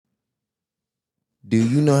Do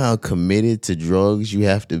you know how committed to drugs you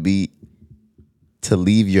have to be to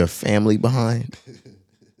leave your family behind?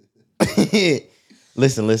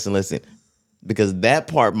 Listen. Because that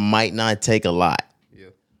part might not take a lot. Yeah.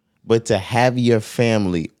 But to have your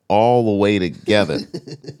family all the way together.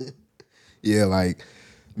 Yeah, like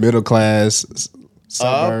middle class,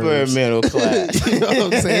 suburbs. Upper middle class. You know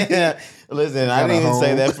what I'm saying? Listen, I didn't even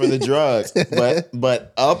say that for the drugs,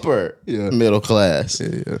 but upper middle class.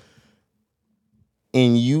 Yeah.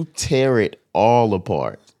 And you tear it all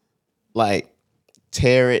apart. Like,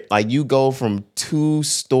 tear it. Like, you go from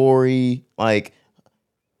 2-story, like,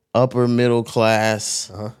 upper middle class,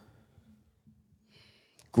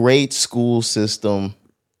 great school system,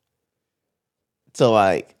 to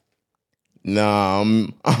like, nah,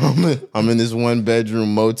 I'm in this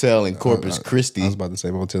 1-bedroom motel in Corpus Christi. I was about to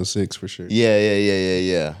say Motel 6 for sure.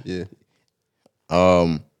 Yeah.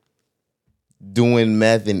 Yeah. Doing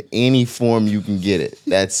meth in any form you can get it.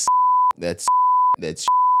 That's.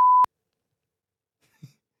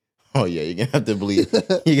 Oh yeah, you're gonna have to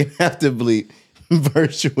bleep. You're gonna have to bleep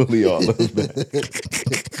virtually all of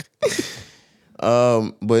that.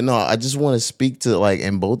 But no, I just want to speak to like,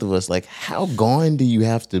 and both of us, like, how gone do you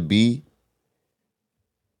have to be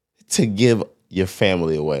to give your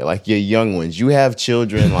family away? Like your young ones, you have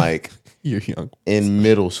children, like you're young in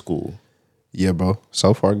middle school. Yeah, bro.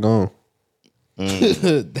 So far gone.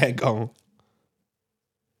 That gone.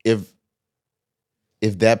 If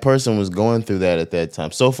that person was going through that at that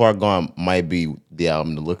time, So Far Gone might be the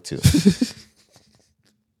album to look to.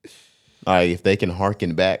 Like if they can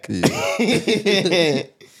harken back,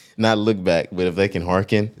 not look back, but if they can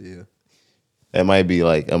harken, that might be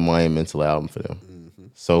like a monumental album for them. Mm-hmm.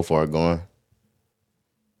 So Far Gone.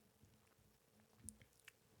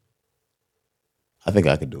 I think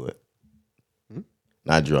I could do it.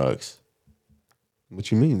 Not drugs. What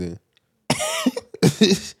you mean then?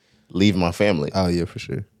 Leave my family. Oh yeah, for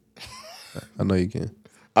sure. I know you can.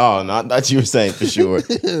 Oh, no, I thought you were saying for sure.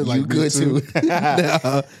 Like you could too.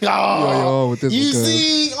 Nah. Oh, you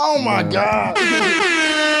see? Oh my God.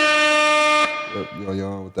 You on your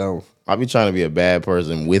own with that one. I be trying to be a bad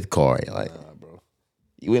person with Corey. Like, Nah, bro.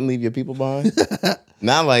 You wouldn't leave your people behind?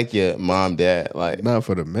 Not like your mom, dad. Like, not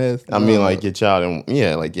for the meth. I mean, like your child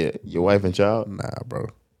and like your wife and child. Nah, bro.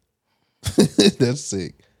 That's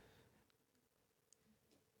sick.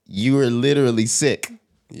 You were literally sick.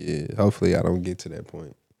 Yeah. Hopefully, I don't get to that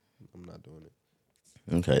point. I'm not doing it.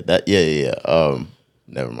 Okay. That. Yeah.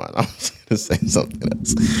 Never mind. I was gonna say something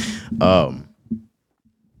else.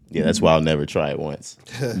 Yeah, that's why I'll never try it once.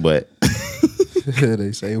 But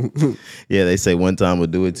they say. Yeah, they say one time will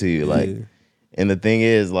do it to you. Like, and the thing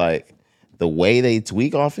is, like, the way they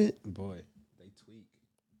tweak off it. Boy, they tweak.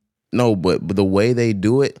 No, but the way they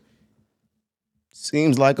do it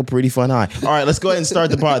seems like a pretty fun high. All right, let's go ahead and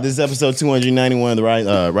start the pod. This is episode 291 of the Rise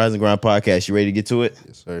and Grind podcast. You ready to get to it?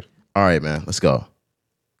 Yes, sir. All right, man. Let's go.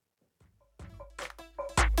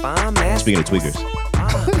 Speaking of tweakers.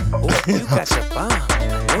 You got your bomb.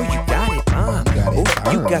 Oh, you got it, bomb.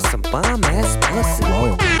 Oh, you got some bomb ass pussy.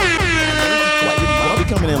 Whoa. Why we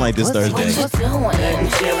coming in like this Thursday?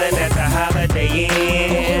 Chilling at the Holiday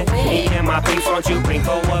Inn. Me and my peeps, won't you bring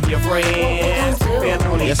 4 of your friends?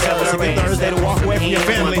 Yes, sir. It's a good Thursday to walk away from your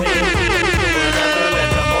family.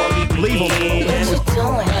 Leave them.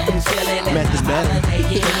 Met this bad.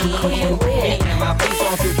 Me and my peeps,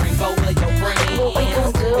 won't you bring 4 of your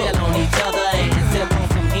friends? Feel on each other and simple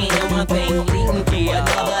from here. One thing leading to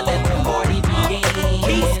another, let the party begin.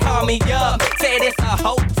 Peace, call me up, said it's a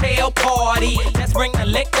hotel party. Let's bring the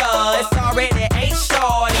liquor, it's already 8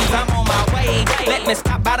 shorties. I'm on my way, let me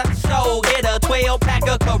stop by the show. Get a 12-pack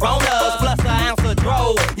of Coronas plus an ounce of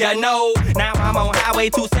dro. You know, now I'm on Highway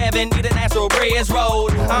 270, the Natural Bridge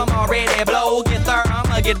Road. I'm already blow, get there,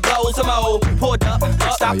 I'ma get blow some more. Pulled up,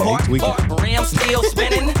 stop park, rim still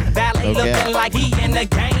spinning. Valet looking like he in the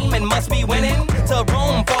game and must be winning. To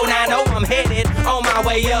room 490, I'm headed on my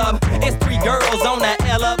way up. It's 3 girls on the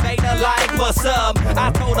elevator like, what's up?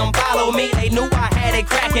 I told them follow me, they knew I had it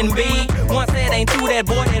cracking B. Once it ain't through that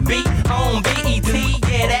boy that beat on BET,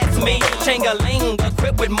 yeah that's me. Ching-a-ling,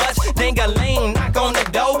 equipped with much ding-a-ling. Knock on the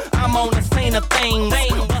door, I'm on the scene of things.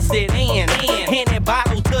 Bust it in, Henny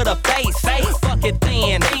bottle to the face. Fuck it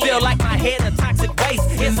then, feel like my head a toxic waste.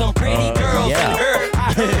 Here's some pretty girls in her.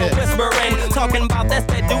 I heard her whispering, talking about that's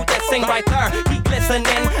that dude that sing right there. He glistening,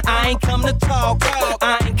 I ain't come to talk,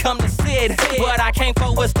 I ain't come to sit. What I came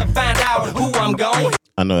for was to find out who I'm going.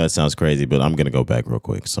 I know that sounds crazy, but I'm gonna go back real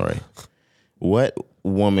quick. Sorry. What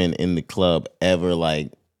woman in the club ever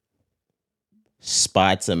like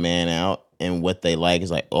spots a man out and what they like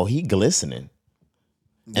is like, oh, he glistening.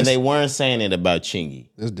 And they weren't saying it about Chingy.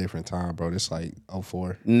 It's different time, bro. This like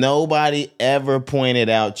 04. Nobody ever pointed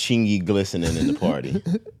out Chingy glistening in the party.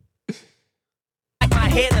 My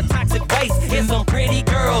head a toxic waste. Here's some pretty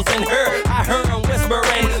girls in her. I heard them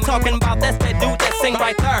whispering, talking about that's that dude that sing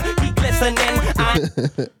right there. He glistening.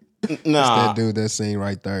 Nah. That dude that sing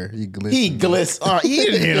right there. He glisten. He glisten. He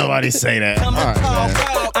didn't hear nobody say that. Come to All right, man.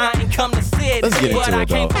 talk, I ain't come to sit. Let's get but into I it,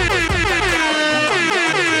 though.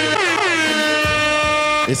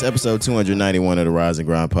 Oh, It's episode 291 of the Rise and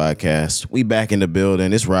Grind podcast. We back in the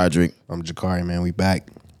building. It's Roderick. I'm Jakari, man. We back.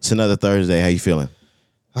 It's another Thursday. How you feeling?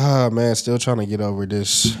 Man, still trying to get over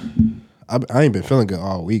this. I ain't been feeling good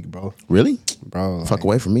all week, bro. Really? Bro, Fuck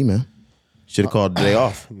away from me, man. Should have called the day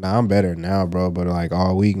off. Nah, I'm better now, bro. But like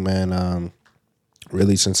all week, man,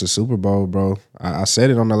 really since the Super Bowl, bro. I said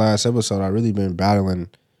it on the last episode. I really been battling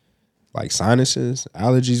like sinuses,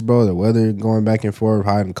 allergies, bro. The weather going back and forth,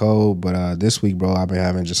 hot and cold. But this week, bro, I've been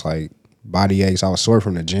having just like body aches. I was sore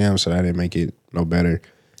from the gym, so that didn't make it no better.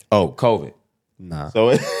 Oh, COVID. Nah.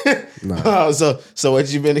 So, Nah. Oh, so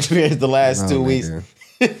what you been experiencing the last 2 weeks?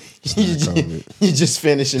 nigga. you just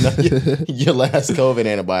finishing up your last COVID I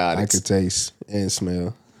antibiotics. could taste and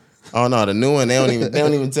smell. Oh no, the new one they don't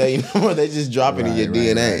even tell you no more. They just drop it in your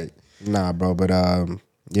DNA. Right. Nah, bro, but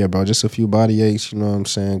yeah, bro, just a few body aches, you know what I'm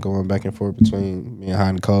saying, going back and forth between being hot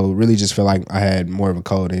and cold. Really just feel like I had more of a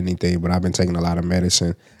cold than anything, but I've been taking a lot of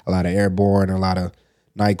medicine, a lot of Airborne, a lot of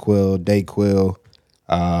NyQuil, DayQuil,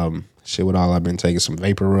 shit with all I've been taking, some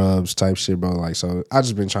vapor rubs type shit, bro. Like, so I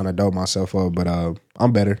just been trying to dope myself up, but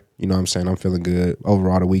I'm better. You know what I'm saying? I'm feeling good.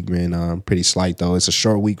 Overall, the week been pretty slight, though. It's a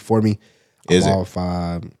short week for me. Is I'm it?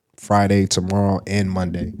 off Friday, tomorrow, and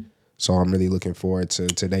Monday. So I'm really looking forward to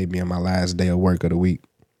today being my last day of work of the week.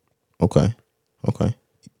 Okay.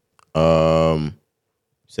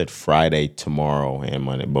 Said Friday, tomorrow, and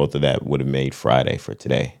Monday. Both of that would have made Friday for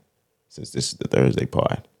today, since this is the Thursday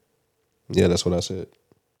pod. Yeah, that's what I said.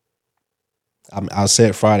 I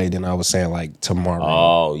said Friday, then I was saying like tomorrow.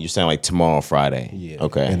 Oh, you're saying like tomorrow, Friday. Yeah.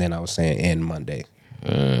 Okay. And then I was saying and Monday.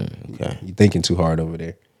 Okay. You thinking too hard over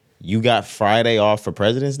there. You got Friday off for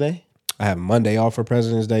President's Day? I have Monday off for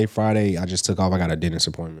President's Day. Friday, I just took off. I got a dentist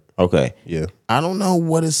appointment. Okay. Yeah. I don't know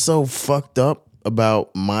what is so fucked up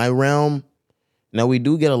about my realm. Now, we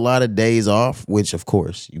do get a lot of days off, which, of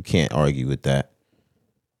course, you can't argue with that.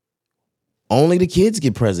 Only the kids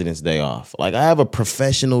get President's Day off. Like, I have a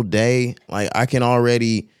professional day. Like, I can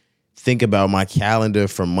already think about my calendar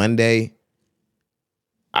for Monday.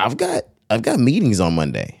 I've got meetings on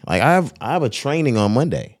Monday. Like, I have a training on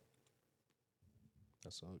Monday.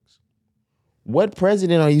 That sucks. What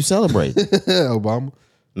president are you celebrating? Obama.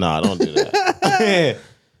 Nah, don't do that.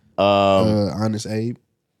 Honest Abe.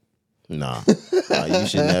 Nah, you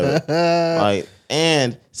should never. Like,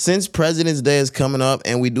 and since President's Day is coming up,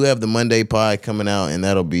 and we do have the Monday pod coming out, and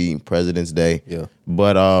that'll be President's Day. Yeah.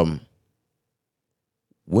 But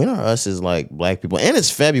when are us as like black people? And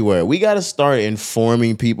it's February. We got to start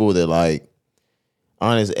informing people that like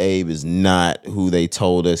Honest Abe is not who they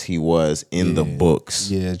told us he was in the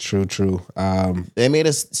books. Yeah, true. They made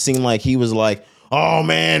us seem like he was like, oh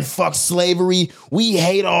man, fuck slavery. We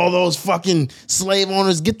hate all those fucking slave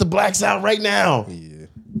owners. Get the blacks out right now. Yeah.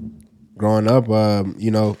 Growing up,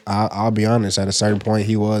 you know, I'll be honest, at a certain point,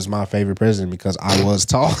 he was my favorite president because I was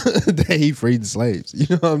taught that he freed the slaves. You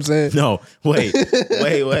know what I'm saying? No, wait.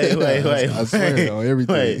 I swear on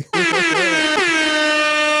everything.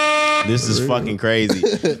 This is fucking crazy.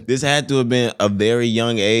 This had to have been a very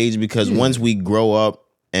young age because once we grow up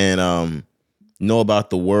and know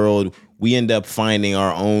about the world, we end up finding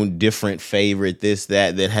our own different favorite this,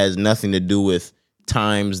 that has nothing to do with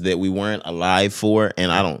times that we weren't alive for.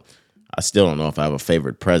 And I still don't know if I have a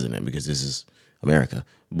favorite president because this is America.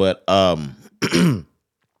 But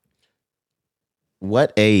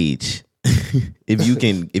what age, if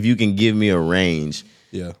you can give me a range,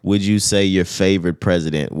 Yeah. would you say your favorite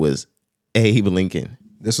president was Abe Lincoln?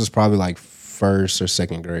 This was probably like first or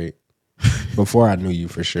second grade before I knew you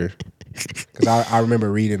for sure. Because I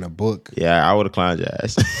remember reading a book. Yeah, I would have clowned your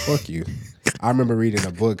ass. Fuck you. I remember reading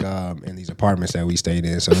a book in these apartments that we stayed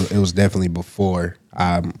in. So it was definitely before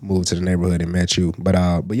I moved to the neighborhood and met you. But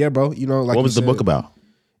yeah, bro, you know, like What was the book about?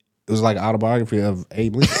 It was like an autobiography of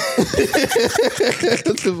Abe Lincoln. What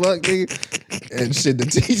the fuck, nigga? And shit, the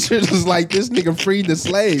teacher was like, this nigga freed the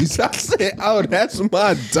slaves. I said, oh, that's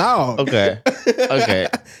my dog. Okay.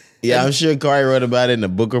 Yeah, I'm sure Kari wrote about it in the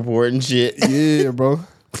book report and shit. Yeah, bro.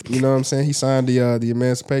 You know what I'm saying? He signed the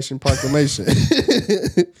Emancipation Proclamation.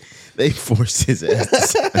 They forced his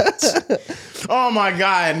ass to sign. Oh my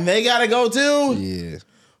God, and they gotta go too? Yeah.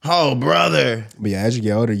 Oh, brother. But yeah, as you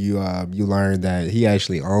get older, you learn that he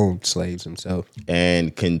actually owned slaves himself.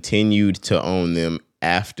 And continued to own them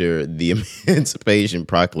after the Emancipation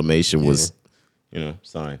Proclamation was,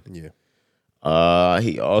 signed. Yeah.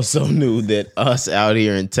 He also knew that us out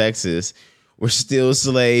here in Texas were still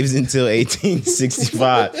slaves until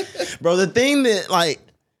 1865. Bro, the thing that, like,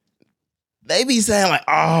 they be saying,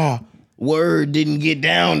 like, word didn't get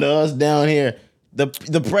down to us down here. The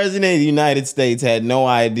president of the United States had no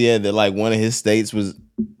idea that, like, one of his states was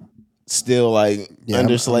still, like,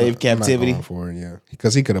 under slave captivity. I'm not going for it, yeah.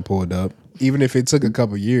 Because he could have pulled up. Even if it took a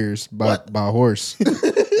couple years by horse.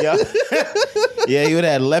 Yeah. Yeah, he would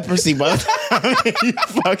have had leprosy by the time he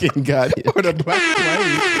fucking got here. Or the Black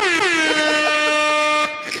Plague.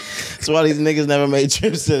 That's why these niggas never made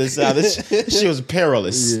trips to the South. This shit was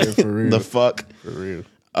perilous. Yeah, for real. The fuck? For real.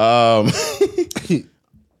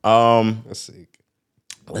 That's sick.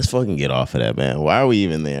 Let's fucking get off of that, man. Why are we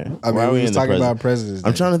even there? I mean, Why are we was in the talking president? about presidents.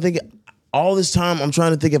 I'm trying to think. All this time, I'm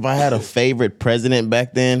trying to think if I had a favorite president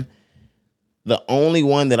back then. The only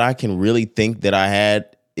one that I can really think that I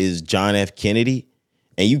had is John F. Kennedy.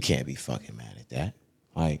 And you can't be fucking mad at that.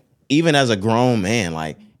 Like, even as a grown man,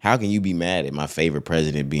 like, how can you be mad at my favorite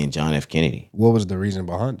president being John F. Kennedy? What was the reason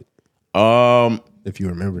behind it? If you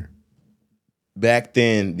remember. Back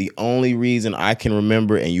then, the only reason I can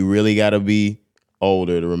remember, and you really got to be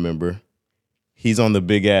older to remember, he's on the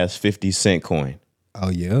big ass 50 cent coin. Oh,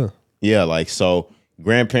 yeah. Yeah, like, so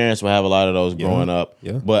grandparents would have a lot of those growing up.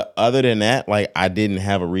 Yeah. But other than that, like, I didn't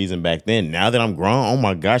have a reason back then. Now that I'm grown, oh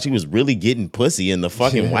my gosh, he was really getting pussy in the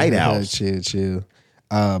fucking White House. Chill.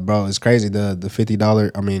 Bro, it's crazy. The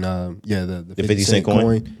 $50, I mean, the 50 cent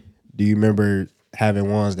coin. Do you remember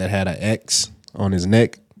having ones that had an X on his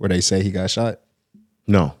neck where they say he got shot?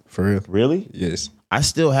 No. For real? Really? Yes. I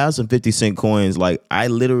still have some 50 cent coins. Like, I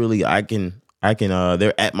can,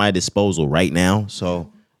 they're at my disposal right now.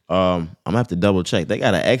 So, I'm gonna have to double check. They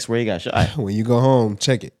got an X where he got shot. When you go home,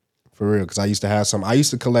 check it. For real. Because I used to have some. I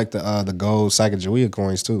used to collect the gold Sacagawea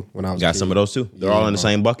coins too when I was Got a kid. some of those too. They're all in the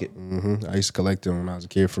same bucket. Mm-hmm. I used to collect them when I was a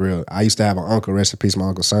kid, for real. I used to have an uncle, rest in peace, my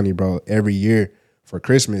Uncle Sonny, bro. Every year for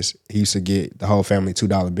Christmas, he used to get the whole family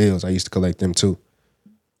 $2 bills. I used to collect them too.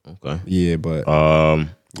 Okay. Yeah, but I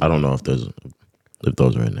don't know if those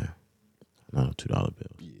are in there. Not $2 bills.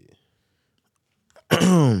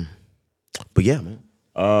 Yeah. But yeah, man.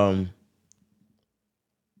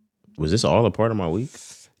 Was this all a part of my week?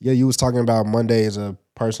 yeah, you was talking about Monday is a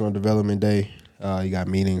personal development day. You got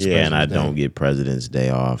meetings. Yeah, and I President's Day. don't get President's Day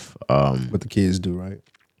off. What the kids do, right?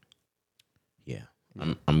 Yeah,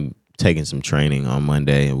 I'm taking some training on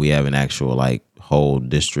Monday. We have an actual like whole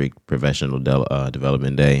district professional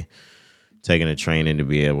development day. Taking a training to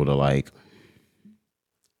be able to like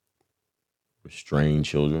restrain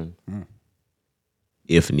children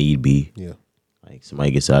if need be. Yeah. Like somebody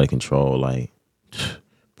gets out of control, like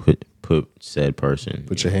put said person.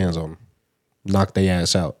 Put your hands on them. Knock their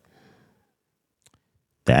ass out.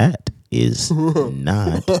 That is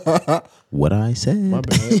not what I said. My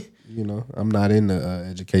bad. You know, I'm not in the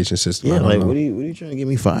education system. Yeah, I don't like know. what are you trying to get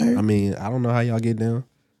me fired? I mean, I don't know how y'all get down.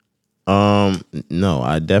 No,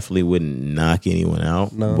 I definitely wouldn't knock anyone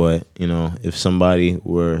out. No. But, you know, if somebody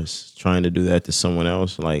were trying to do that to someone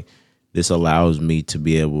else, like this allows me to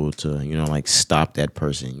be able to, you know, like stop that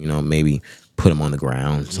person, you know, maybe put him on the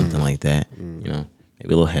ground, something like that, you know,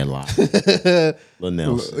 maybe a little headlock, little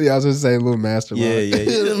Nelson. Yeah, I was gonna say a little master.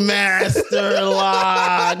 Yeah. Master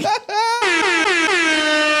lock.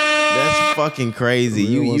 That's fucking crazy.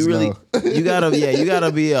 You really you gotta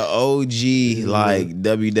be an OG like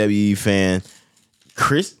WWE fan.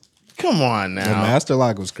 Chris, come on now. The master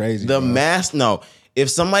lock was crazy. No. If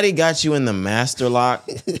somebody got you in the master lock,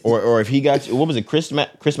 or if he got you, what was it, Chris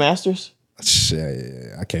Masters?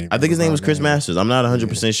 Shit, I can't. I think his name was Chris Masters. I'm not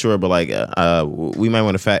 100% sure, but like, we might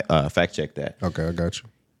want to fact check that. Okay, I got you.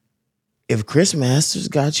 If Chris Masters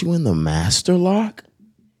got you in the master lock,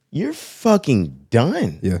 you're fucking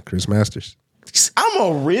done. Yeah, Chris Masters. I'm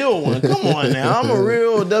a real one. Come on now. I'm a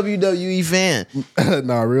real WWE fan.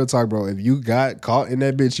 Nah, real talk, bro. If you got caught in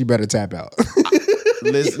that bitch, you better tap out.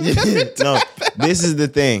 Listen, no, this is the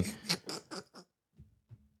thing.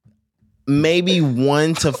 Maybe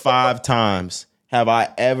 1 to 5 times have I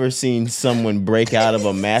ever seen someone break out of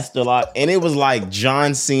a master lock, and it was like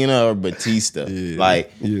John Cena or Batista.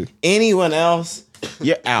 Anyone else,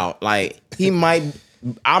 you're out. Like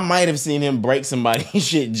I might have seen him break somebody's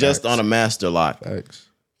shit just on a master lock. Thanks.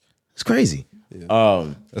 It's crazy.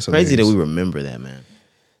 That's It's crazy that hilarious. we remember that, man.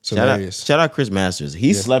 Hilarious. Shout out Chris Masters.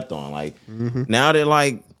 He slept on. Like now that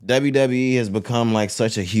like WWE has become like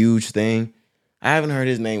such a huge thing, I haven't heard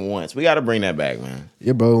his name once. We got to bring that back, man.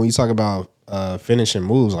 Yeah, bro. When you talk about finishing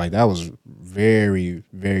moves, like that was very,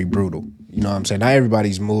 very brutal. You know what I'm saying? Not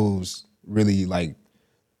everybody's moves really like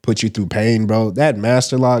put you through pain, bro. That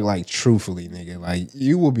master lock, like truthfully, nigga, like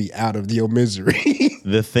you will be out of your misery.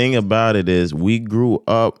 The thing about it is we grew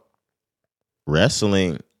up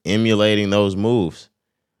wrestling, emulating those moves.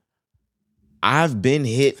 I've been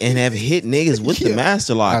hit and have hit niggas with the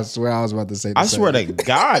master lock. I swear I was about to say I swear to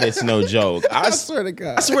God, it's no joke. I swear to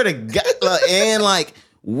God. I swear to God. And like,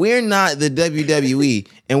 we're not the WWE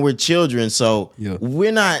and we're children. So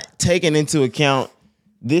we're not taking into account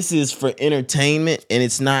this is for entertainment and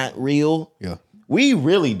it's not real. Yeah. We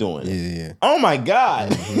really doing it. Yeah. Oh my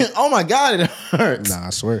God. Oh my God, it hurts. Nah, I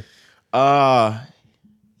swear.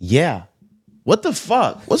 Yeah. What the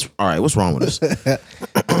fuck? What's wrong with us? I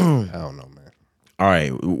don't know, man. All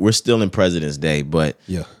right, we're still in President's Day, but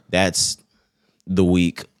Yeah. that's the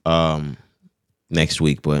week next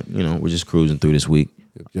week. But you know, we're just cruising through this week.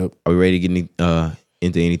 Yep. Are we ready to get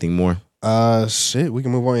into anything more? Shit, we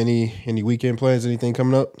can move on. Any weekend plans? Anything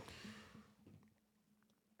coming up?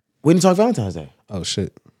 We didn't talk Valentine's Day. Oh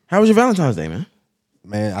shit, How was your Valentine's Day, man?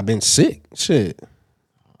 man, I've been sick. Shit.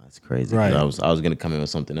 That's crazy. Right. I was gonna come in with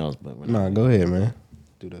something else, but we're not. Nah, go ahead, man.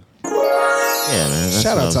 Do the Yeah, man. that's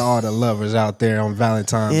shout what I out was- to all the lovers out there on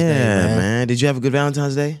Valentine's Day, Yeah, man. man. Did you have a good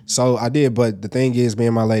Valentine's Day? So I did, but the thing is, me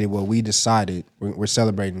and my lady, well, we decided we're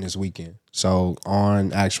celebrating this weekend. So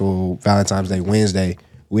on actual Valentine's Day, Wednesday,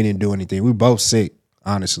 we didn't do anything. We were both sick,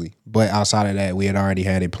 honestly. But outside of that, we had already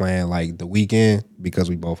had it planned like the weekend because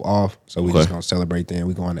we both off. So we just gonna celebrate then.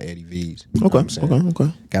 We going to Eddie V's. You know what I'm saying?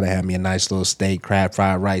 Okay. Gotta have me a nice little steak, crab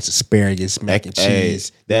fried rice, asparagus, mac and Hey,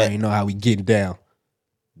 cheese. You already know how we getting down.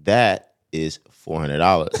 That is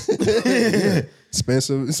 $400.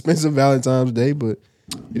 Expensive Valentine's Day, but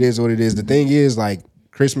it is what it is. The thing is, like,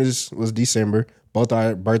 Christmas was December. Both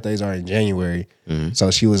our birthdays are in January.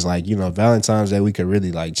 So she was like, you know, Valentine's Day, we could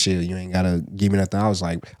really like chill. You ain't gotta give me nothing. I was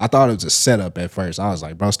like, I thought it was a setup at first. I was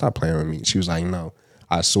like, bro, stop playing with me. She was like, no,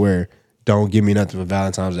 I swear, don't give me nothing for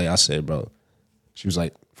Valentine's Day. I said, bro. She was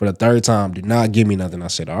like, for the third time, do not give me nothing. I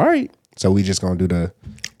said, all right. So we just gonna do the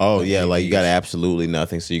Oh yeah, like you got absolutely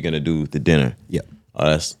nothing, so you're gonna do the dinner. Yep. Oh,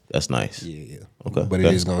 that's nice. Yeah. Okay. But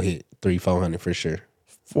it is gonna hit $300-400 for sure.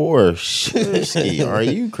 For sure. Are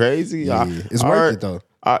you crazy? Yeah. It's worth it though.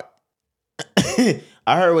 I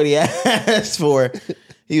heard what he asked for.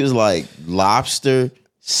 He was like lobster,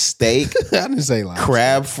 steak, I didn't say lobster.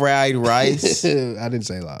 crab fried rice. I didn't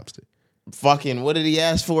say lobster. Fucking what did he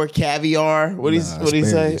ask for? Caviar? What did he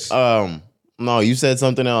say? asparagus. No, you said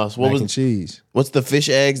something else. What Mac was and cheese? what's the fish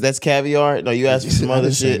eggs? That's caviar? No, you asked for some I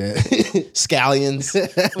other didn't say shit. Scallions.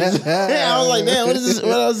 I was like, damn, what is this?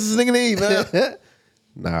 What else is this nigga need, man?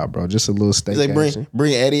 Nah, bro, just a little steak. He's like, action.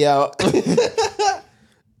 bring Eddie out.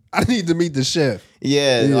 I need to meet the chef.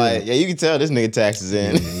 Yeah, like you can tell this nigga taxes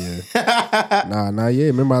in. Yeah. Nah, yeah.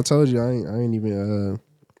 Remember I told you I ain't even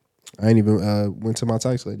went to my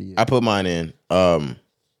tax lady yet. I put mine in. I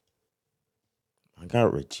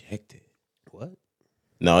got rejected. What?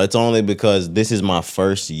 No, it's only because this is my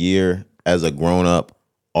first year as a grown up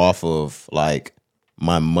off of like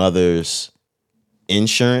my mother's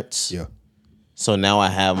insurance. Yeah. So now I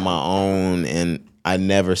have my own, and I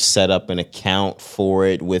never set up an account for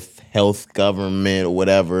it with health government or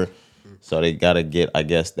whatever. So they gotta get, I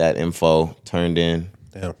guess, that info turned in.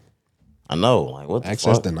 Damn. I know, like what the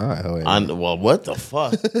Access fuck? denied. Oh, Well, what the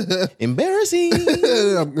fuck? Embarrassing.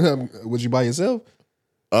 Would you by yourself?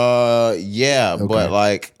 Yeah, but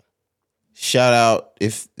like, shout out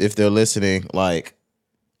if they're listening. Like,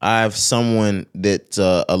 I have someone that's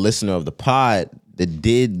a listener of the pod that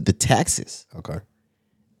did the taxes, Okay.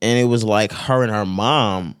 and it was like her and her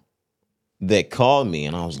mom that called me,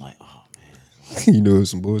 and I was like, oh man, You know it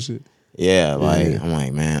was some bullshit. yeah. Like I'm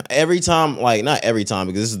like, man, every time, like not every time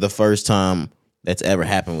because this is the first time that's ever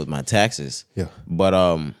happened with my taxes. Yeah. But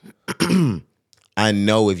I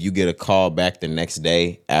know if you get a call back the next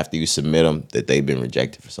day after you submit them that they've been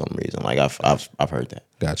rejected for some reason. Like I've heard that.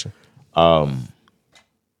 Gotcha.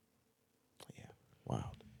 Yeah, wild.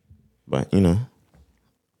 But you know,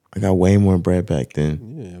 I got way more bread back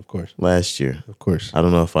than Yeah, of course. last year. Of course. I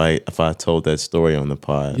don't know if I told that story on the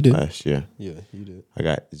pod You did. last year. Yeah, you did. I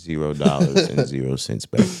got $0 and 0 cents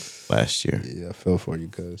back last year. Yeah, I feel for you,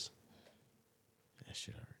 cuz. That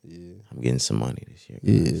shit hurt. Yeah. I'm getting some money this year.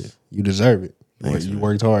 Yeah. guys. You deserve it. Thanks, You man.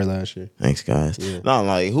 worked hard last year. Thanks, guys. No, I'm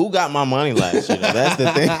like, who got my money last year? That's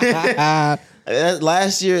the thing.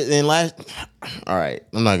 Last year and all right,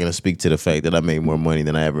 I'm not gonna speak to the fact that I made more money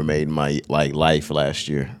than I ever made in my life last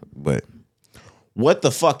year, but what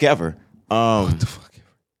the fuck ever.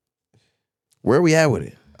 Where are we at with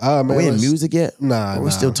it? Man, Are we in music yet? Nah, Or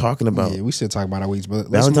we still talking about Yeah, we still talking about our weeks, but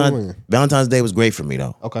let's move in. Valentine's Day was great for me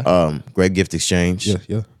though. Okay. Great gift exchange.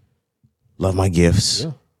 Yeah. Love my gifts.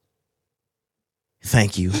 Yeah.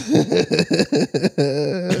 Thank you.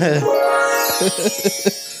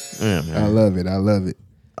 Yeah, man. I love it.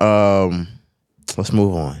 Let's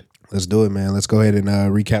move on. Let's do it, man. Let's go ahead and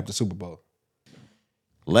recap the Super Bowl.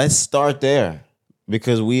 Let's start there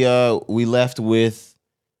because we left with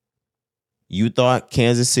you thought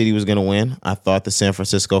Kansas City was going to win. I thought the San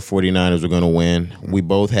Francisco 49ers were going to win. We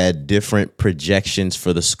both had different projections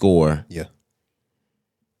for the score. Yeah.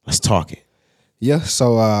 Let's talk it. Yeah,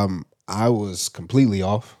 so I was completely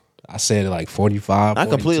off. I said like 45. Not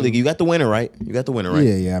 42. completely. You got the winner right.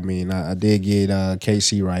 Yeah. I mean, I did get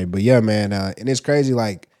KC right. But yeah, man, and it's crazy.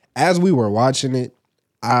 Like, as we were watching it,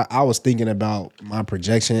 I was thinking about my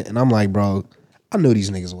projection, and I'm like, bro, I knew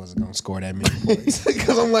these niggas wasn't going to score that many points.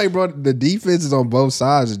 Because I'm like, bro, the defenses on both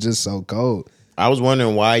sides are just so cold. I was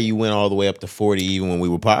wondering why you went all the way up to 40 even when we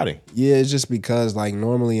were potting. Yeah, it's just because, like,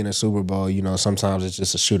 normally in a Super Bowl, you know, sometimes it's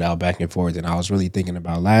just a shootout back and forth. And I was really thinking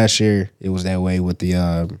about last year. It was that way with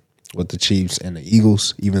the Chiefs and the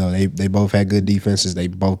Eagles. Even though they both had good defenses, they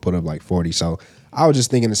both put up like 40. So I was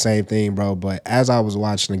just thinking the same thing, bro. But as I was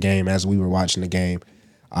watching the game, as we were watching the game,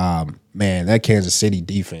 man, that Kansas City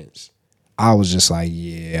defense, I was just like,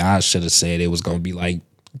 yeah, I should have said it was going to be like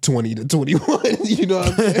 20-21. You know what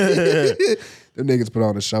I'm saying? Them niggas put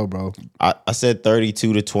on the show, bro. I said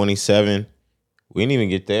 32-27. We didn't even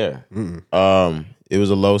get there. It was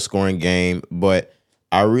a low scoring game, but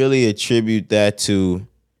I really attribute that to,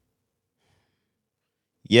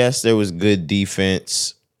 yes, there was good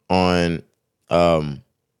defense on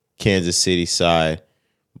Kansas City's side,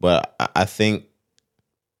 but I think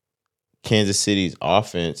Kansas City's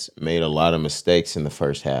offense made a lot of mistakes in the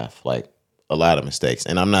first half, like a lot of mistakes.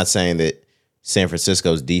 And I'm not saying that San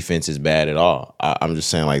Francisco's defense is bad at all. I'm just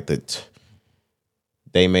saying like that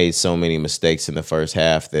they made so many mistakes in the first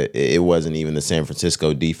half that it wasn't even the San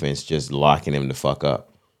Francisco defense just locking them the fuck up.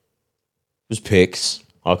 It was picks,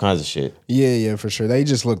 all kinds of shit. Yeah, for sure. They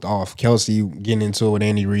just looked off. Kelsey getting into it with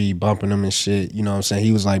Andy Reid, bumping them and shit. You know what I'm saying?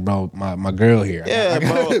 He was like, bro, my girl here. Yeah,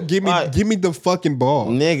 bro. give me the fucking ball.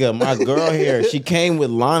 Nigga, my girl here. She came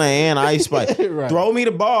with Lana and Ice Spice. Right. Throw me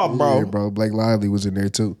the ball, bro. Yeah, bro. Blake Lively was in there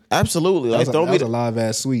too. Absolutely. Like, that was a live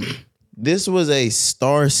ass suite. This was a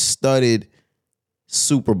star-studded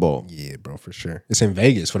Super Bowl. Yeah, bro, for sure. It's in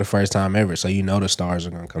Vegas for the first time ever, so you know the stars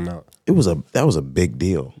are gonna come out. That was a big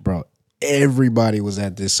deal, bro. Everybody was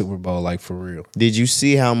at this Super Bowl, like, for real. Did you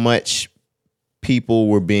see how much people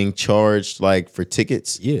were being charged, like, for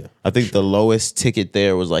tickets? Yeah. I think the lowest ticket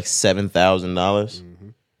there was like $7,000.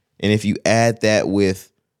 And if you add that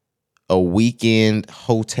with a weekend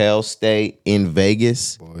hotel stay in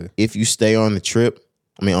Vegas, if you stay on the trip,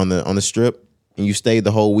 on the strip, and you stayed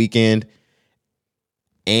the whole weekend,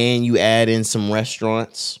 and you add in some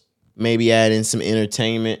restaurants, maybe add in some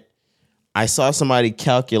entertainment. I saw somebody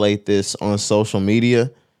calculate this on social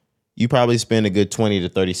media. You probably spend a good $20,000 to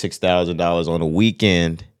 $36,000 on a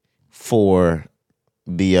weekend for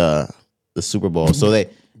the Super Bowl. So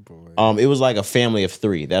it was like a family of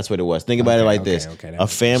three. That's what it was. Think about it like this: a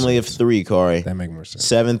family of three, Corey. That make more sense.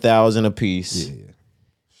 $7,000 a piece. Yeah.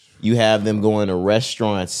 You have them going to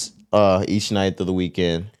restaurants each night of the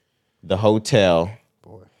weekend, the hotel,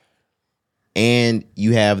 and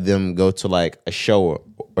you have them go to like a show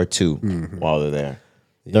or two while they're there.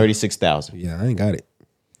 Yeah. $36,000. Yeah, I ain't got it.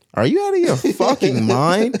 Are you out of your fucking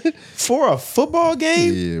mind for a football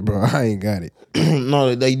game? Yeah, bro, I ain't got it. No,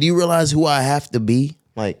 like, do you realize who I have to be,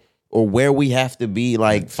 like, or where we have to be,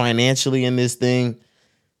 like, financially in this thing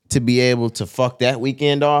to be able to fuck that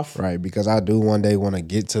weekend off? Right, because I do one day want to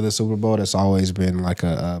get to the Super Bowl. That's always been like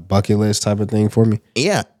a bucket list type of thing for me.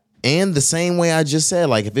 Yeah. And the same way I just said,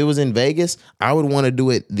 like, if it was in Vegas, I would want to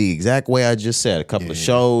do it the exact way I just said. A couple of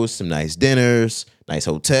shows, some nice dinners, nice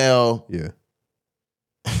hotel. Yeah.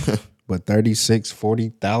 But 36,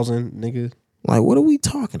 40,000, nigga. Like, what are we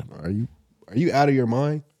talking about? Are you out of your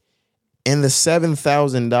mind? And the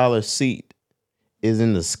 $7,000 seat is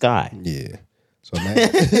in the sky. Yeah. So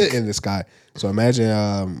imagine, in the sky. So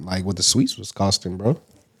imagine like what the suites was costing, bro.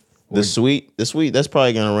 The suite, that's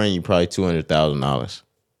probably gonna run you probably $200,000.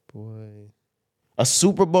 Boy. A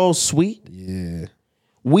Super Bowl suite? Yeah.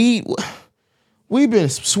 We've been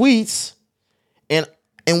suites, and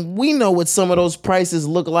we know what some of those prices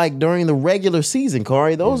look like during the regular season,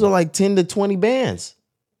 Corey. Those are like 10 to 20 bands.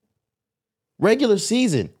 Regular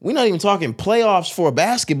season. We're not even talking playoffs for a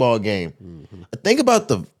basketball game. Mm-hmm. Think about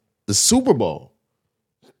the Super Bowl.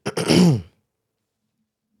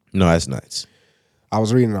 No, that's nuts. I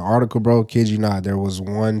was reading an article, bro. Kid you not, there was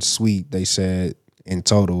one suite. They said in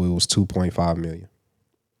total it was 2.5 million,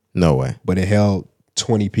 No way. but it held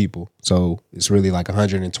 20 people, so it's really like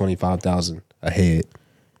 125,000 a head.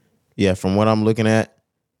 Yeah, from what I'm looking at,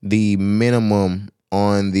 the minimum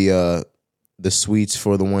on the suites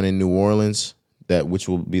for the one in New Orleans, that which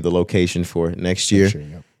will be the location for next year,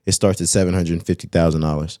 Yep. it starts at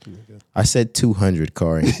 $750,000. I said 200,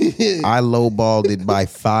 Corey. I lowballed it by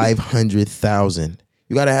 500,000.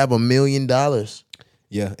 You got to have $1 million.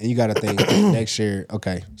 Yeah, and you got to think next year.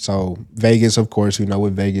 Okay, so Vegas, of course, we know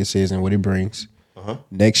what Vegas is and what it brings.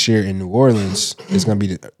 Next year in New Orleans, it's gonna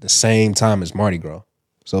be the same time as Mardi Gras.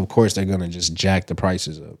 So of course they're gonna just jack the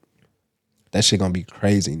prices up. That shit gonna be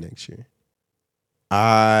crazy next year.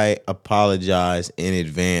 I apologize in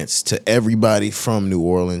advance to everybody from New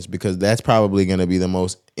Orleans because that's probably going to be the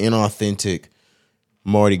most inauthentic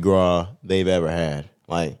Mardi Gras they've ever had.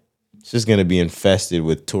 Like, it's just going to be infested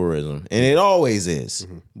with tourism. And it always is,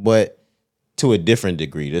 but to a different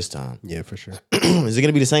degree this time. Yeah, for sure. Is it going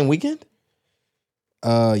to be the same weekend?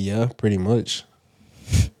 Yeah, pretty much.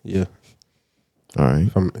 Yeah, All right.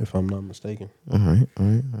 if I'm not mistaken. All right.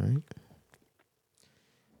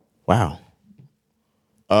 Wow.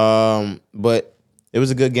 But it was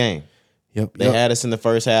a good game. Yep. They had us in the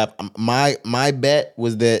first half. My bet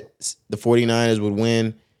was that the 49ers would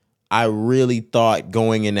win. I really thought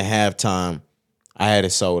going into halftime, I had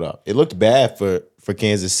it sold up. It looked bad for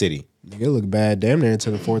Kansas City. It looked bad damn near into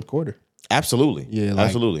the fourth quarter. Absolutely. Yeah, like,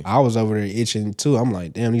 absolutely. I was over there itching too. I'm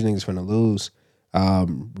like, damn, these niggas finna lose.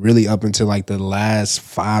 Really up until like the last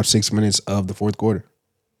 5-6 minutes of the fourth quarter,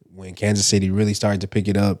 when Kansas City really started to pick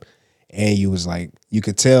it up, and you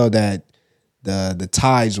could tell that the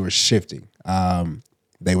tides were shifting.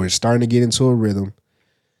 They were starting to get into a rhythm.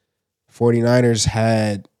 49ers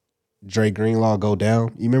had Drake Greenlaw go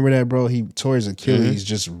down. You remember that, bro? He tore his Achilles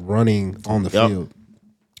just running on the field.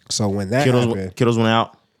 So when that happened, Kittles went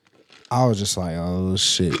out. I was just like, oh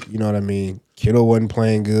shit. You know what I mean? Kittle wasn't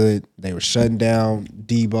playing good. They were shutting down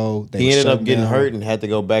Debo. He ended up getting hurt and had to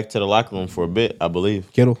go back to the locker room for a bit, I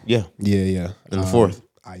believe. Kittle? Yeah. Yeah. In the fourth.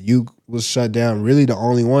 Ayuk was shut down. Really, the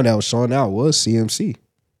only one that was showing out was CMC.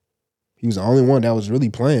 He was the only one that was really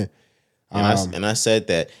playing. And I said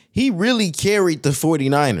that. He really carried the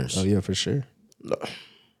 49ers. Oh, yeah, for sure.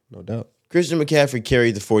 No doubt. Christian McCaffrey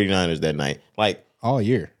carried the 49ers that night. Like, All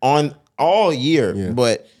year. on all year. Yeah.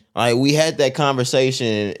 But like we had that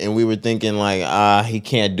conversation and we were thinking like, he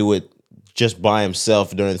can't do it just by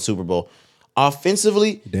himself during the Super Bowl.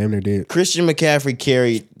 Offensively, Damn near did. Christian McCaffrey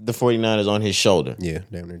carried the 49ers on his shoulder. Yeah,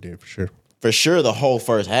 damn near did for sure. For sure the whole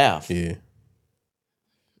first half. Yeah.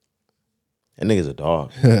 That nigga's a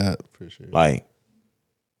dog. For sure. Like,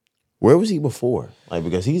 where was he before? Like,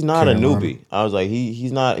 because he's not Carolina. a newbie. I was like,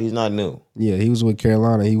 he's not new. Yeah, he was with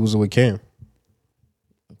Carolina. He was with Cam.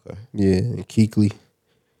 Okay. Yeah, and Kuechly.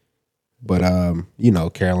 But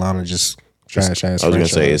Carolina just trash ass. I was gonna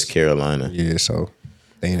say franchise. it's Carolina. Yeah, so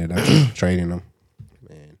they ended up trading him.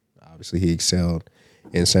 And obviously he excelled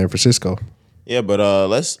in San Francisco. Yeah, but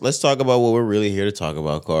let's talk about what we're really here to talk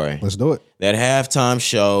about, Corey. Let's do it. That halftime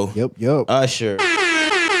show. Yep. Usher.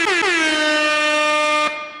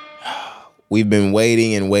 We've been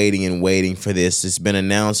waiting for this. It's been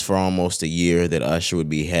announced for almost a year that Usher would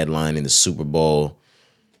be headlining the Super Bowl.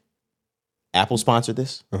 Apple sponsored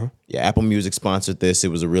this. Uh-huh. Yeah, Apple Music sponsored this. It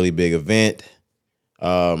was a really big event.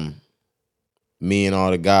 Me and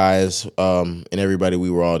all the guys and everybody, we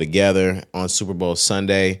were all together on Super Bowl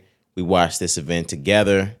Sunday. We watched this event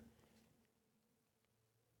together.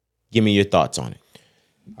 Give me your thoughts on it.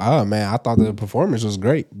 Oh man, I thought the performance was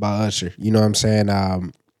great by Usher. You know what I'm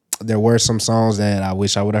saying? There were some songs that I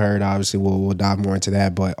wish I would have heard. Obviously, we'll dive more into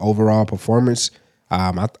that. But overall performance,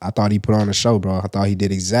 I thought he put on a show, bro. I thought he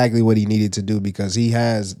did exactly what he needed to do because he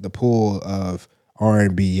has the pull of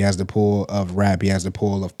R&B. He has the pull of rap. He has the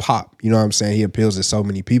pull of pop. You know what I'm saying? He appeals to so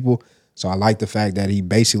many people. So I like the fact that he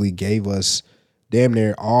basically gave us damn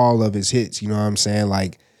near all of his hits. You know what I'm saying?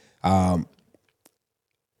 Like, Usher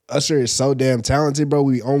is so damn talented, bro.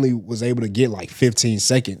 We only was able to get like 15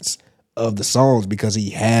 seconds of the songs because he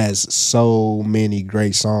has so many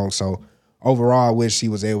great songs. So overall, I wish he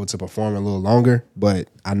was able to perform a little longer, but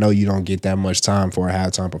I know you don't get that much time for a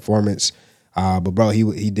halftime performance. But bro,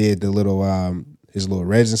 he did the little his little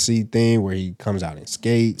residency thing where he comes out in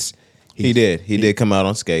skates. He did come out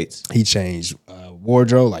on skates. He changed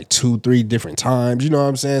wardrobe like 2-3 different times. You know what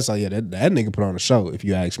I'm saying? So yeah, that nigga put on a show, if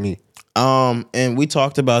you ask me. And we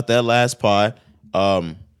talked about that last pod.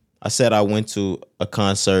 I said I went to a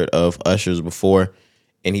concert of Usher's before,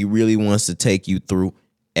 and he really wants to take you through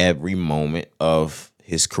every moment of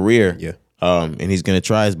his career. Yeah. And he's gonna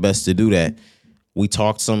try his best to do that. We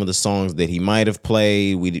talked some of the songs that he might have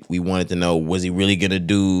played. We wanted to know, was he really gonna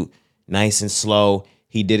do Nice and Slow?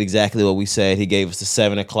 He did exactly what we said. He gave us the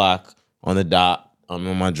 7 o'clock on the dot. I'm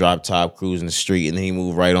on my drop top cruising the street, and then he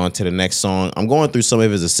moved right on to the next song. I'm going through some of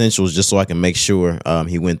his essentials just so I can make sure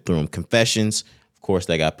he went through them. Confessions, of course,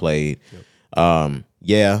 that got played. Yep.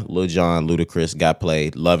 Yeah, Lil Jon, Ludacris got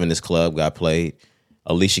played. Love in This Club got played.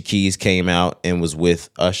 Alicia Keys came out and was with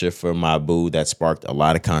Usher for My Boo. That sparked a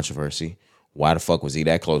lot of controversy. Why the fuck was he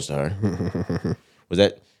that close to her? Was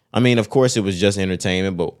that? I mean, of course, it was just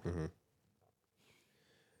entertainment, but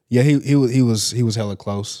yeah, he was hella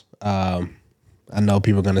close. I know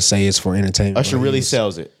people are gonna say it's for entertainment. Usher really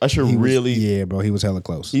sells it. Usher really, yeah, bro, he was hella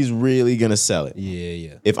close. He's really gonna sell it.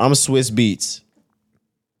 Yeah. If I'm Swiss Beats,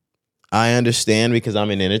 I understand because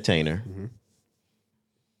I'm an entertainer.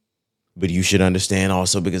 But you should understand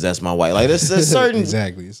also because that's my wife. Like there's a certain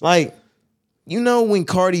exactly. Like, you know, when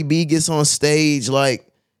Cardi B gets on stage, like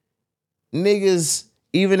niggas,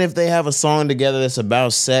 even if they have a song together that's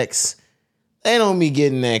about sex, they don't be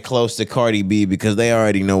getting that close to Cardi B because they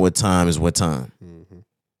already know what time is what time.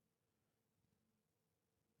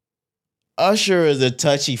 Usher is a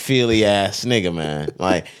touchy-feely ass nigga, man.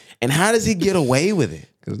 Like, and how does he get away with it?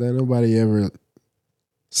 Because that nobody ever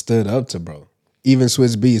stood up to, bro. Even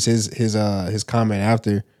Swiss Beats, his comment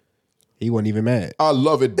after, he wasn't even mad. I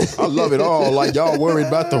love it. I love it all. Like, y'all worried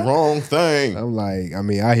about the wrong thing. I'm like, I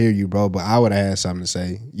mean, I hear you, bro, but I would have had something to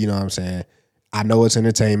say. You know what I'm saying? I know it's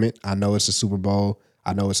entertainment. I know it's a Super Bowl.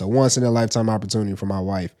 I know it's a once-in-a-lifetime opportunity for my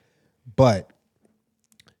wife. But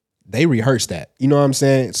they rehearsed that. You know what I'm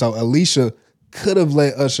saying? So Alicia could have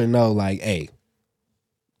let Usher know, like, hey,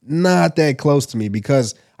 not that close to me,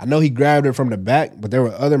 because I know he grabbed her from the back, but there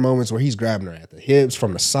were other moments where he's grabbing her at the hips,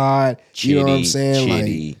 from the side. You know what I'm saying?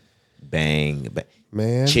 Chitty, like, bang, bang.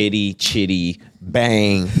 Man. Chitty,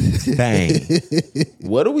 bang, bang.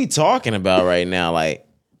 What are we talking about right now? Like,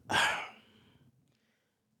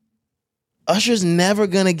 Usher's never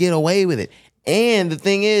gonna get away with it. And the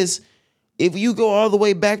thing is, if you go all the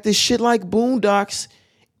way back to shit like Boondocks,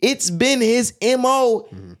 it's been his MO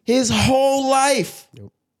his whole life.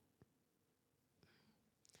 Yep.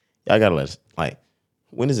 Y'all gotta let us, like,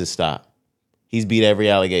 when does it stop? He's beat every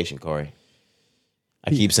allegation, Corey.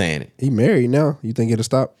 I keep saying it. He married now. You think it'll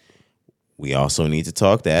stop? We also need to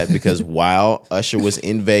talk that because while Usher was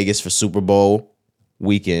in Vegas for Super Bowl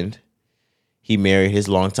weekend, he married his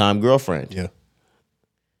longtime girlfriend. Yeah.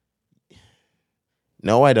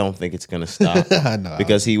 No, I don't think it's going to stop. I know.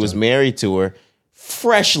 Because he was married to her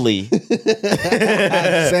freshly.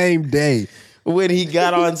 Same day. When he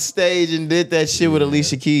got on stage and did that shit with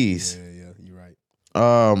Alicia Keys. Yeah, you're right.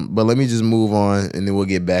 But let me just move on and then we'll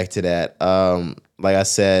get back to that. Like I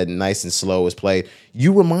said, Nice and Slow was played.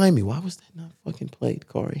 You remind me, why was that not fucking played,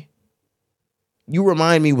 Corey? You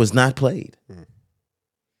remind me was not played.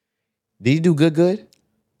 Did he do Good?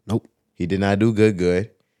 Nope. He did not do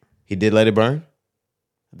Good. He did Let It Burn?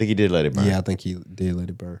 I think he did Let It Burn. Yeah, I think he did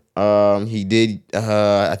Let It Burn. He did,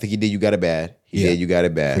 I think he did You Got It Bad. He did You Got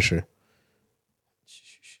It Bad. For sure.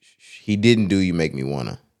 He didn't do You Make Me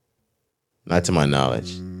Wanna. Not to my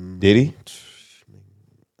knowledge. Did he?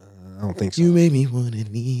 I don't think so. You make me wanna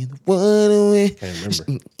need the one away. Can't remember.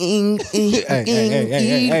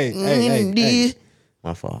 Hey.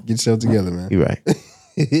 My fault. Get yourself together, man. You're right.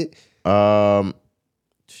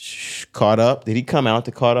 Caught Up. Did he come out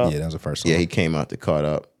to Caught Up? Yeah, that was the first one. Yeah, he came out to Caught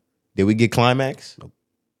Up. Did we get Climax? Nope.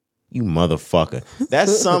 You motherfucker.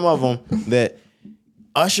 That's some of them that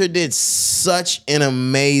Usher did such an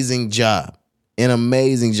amazing job. An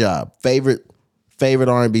amazing job. Favorite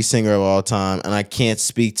R&B singer of all time, and I can't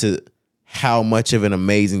speak to how much of an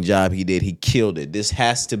amazing job he did. He killed it. This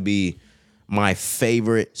has to be my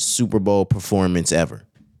favorite Super Bowl performance ever.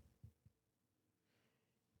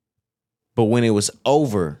 But when it was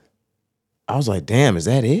over, I was like, damn, is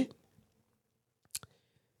that it?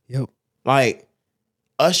 Yep. Like,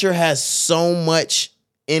 Usher has so much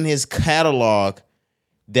in his catalog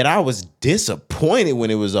that I was disappointed when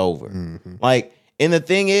it was over. Mm-hmm. Like, and the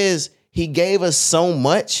thing is, he gave us so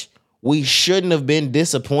much, we shouldn't have been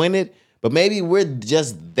disappointed, but maybe we're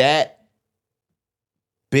just that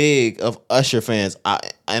big of Usher fans.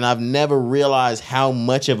 And I've never realized how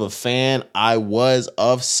much of a fan I was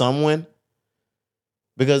of someone,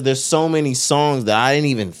 because there's so many songs that I didn't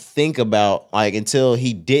even think about, like, until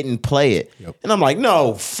he didn't play it. Yep. And I'm like,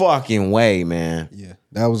 no fucking way, man. Yeah.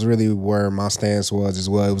 That was really where my stance was as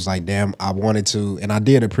well. It was like, damn, I wanted to, and I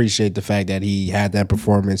did appreciate the fact that he had that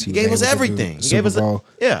performance. He gave us everything. He gave us Bowl.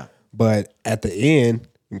 Yeah. But at the end,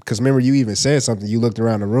 Because remember, you even said something. You looked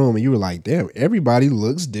around the room and you were like, damn, everybody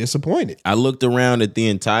looks disappointed. I looked around at the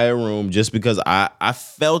entire room just because I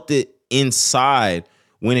felt it inside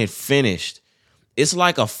when it finished. It's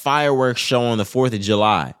like a fireworks show on the 4th of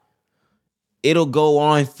July. It'll go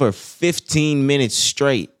on for 15 minutes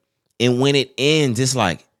straight. And when it ends, it's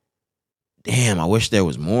like, damn, I wish there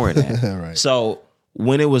was more of that. Right. So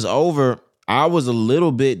when it was over, I was a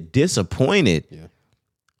little bit disappointed. Yeah.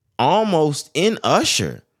 Almost in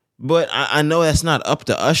Usher. But I know that's not up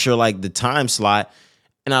to Usher, like the time slot.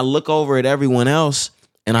 And I look over at everyone else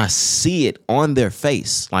and I see it on their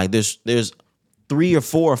face. Like there's 3 or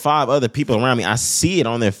 4 or 5 other people around me. I see it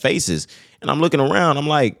on their faces. And I'm looking around. I'm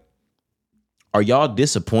like, are y'all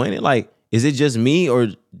disappointed? Like, is it just me or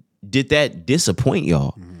did that disappoint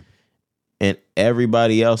y'all? Mm-hmm. And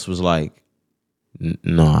everybody else was like,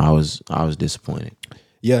 no, I was disappointed.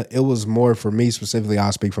 Yeah, it was more for me specifically.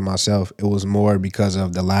 I'll speak for myself. It was more because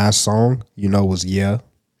of the last song, was Yeah,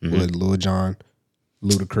 with Lil Jon,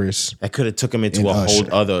 Ludacris. That could have took him into a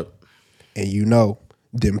whole other. And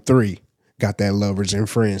them 3 got that Lovers and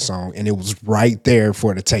Friends song, and it was right there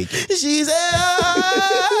for the taking. She said,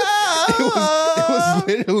 it was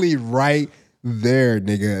literally right there,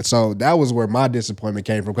 nigga. So that was where my disappointment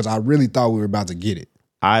came from because I really thought we were about to get it.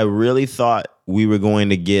 I really thought we were going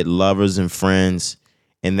to get Lovers and Friends,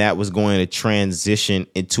 and that was going to transition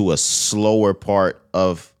into a slower part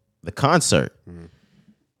of the concert. Mm-hmm.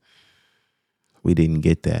 We didn't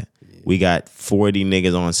get that. Yeah. We got 40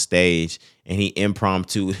 niggas on stage, and he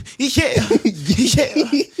impromptu, yeah.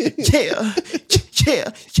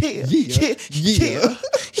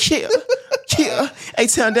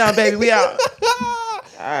 A-Town down, baby, we out.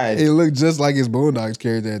 It looked just like his Boondocks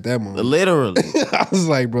character at that moment. Literally. I was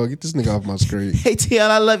like, bro, get this nigga off my screen.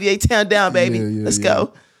 A-Town, I love you. A-Town down, baby. Let's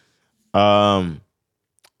go. I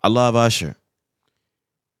love Usher.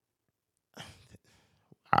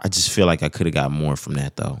 I just feel like I could have got more from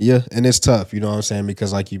that, though. Yeah, and it's tough, you know what I'm saying?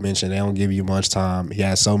 Because like you mentioned, they don't give you much time. He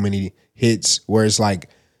has so many hits where it's like...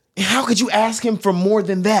 How could you ask him for more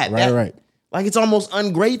than that? Right. Like, it's almost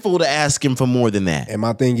ungrateful to ask him for more than that. And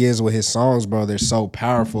my thing is with his songs, bro, they're so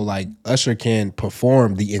powerful. Like, Usher can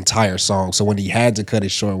perform the entire song. So when he had to cut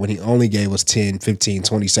it short, when he only gave us 10, 15,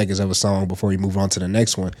 20 seconds of a song before he moved on to the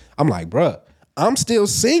next one, I'm like, bro, I'm still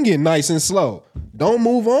singing nice and slow. Don't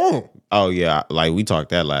move on. Oh, yeah. Like, we talked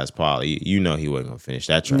that last part. You know he wasn't going to finish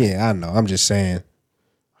that track. Yeah, I know. I'm just saying.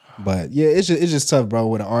 But, yeah, it's just tough, bro,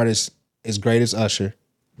 with an artist as great as Usher,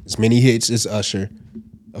 as many hits as Usher.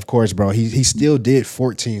 Of course, bro. He still did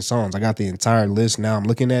 14 songs. I got the entire list now. I'm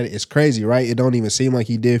looking at it. It's crazy, right? It don't even seem like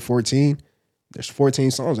he did 14. There's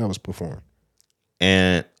 14 songs that was performed.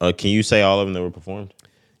 And can you say all of them that were performed?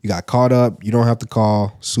 You got Caught Up, You Don't Have to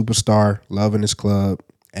Call, Superstar, Love in This Club,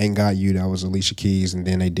 Ain't Got You, that was Alicia Keys, and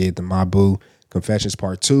then they did the My Boo, Confessions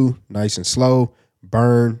Part 2, Nice and Slow,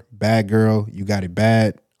 Burn, Bad Girl, You Got It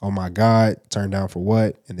Bad, Oh My God, Turn Down for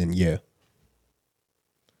What, and then Yeah.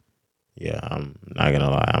 Yeah, I'm not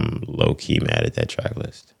gonna lie, I'm low-key mad at that track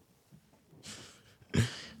list.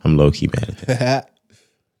 I'm low-key mad at that.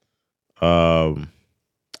 Wow.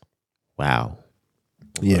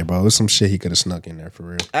 Yeah, bro, it was some shit he could have snuck in there for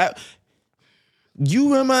real.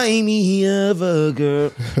 You remind me of a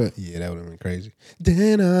girl. Yeah, that would have been crazy.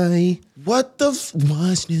 Then I. What the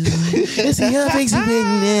what's new? It's your face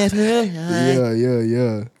never.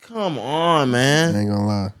 Yeah. Come on, man. I ain't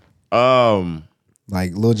gonna lie.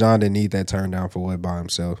 Like Lil Jon didn't need that Turn Down for What by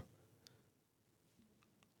himself.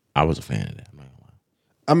 I was a fan of that. I'm not gonna lie.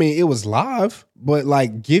 I mean, it was live, but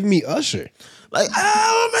like, give me Usher. Like,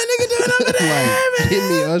 oh, my nigga doing over there, like, give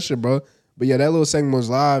me Usher, bro. But yeah, that little segment was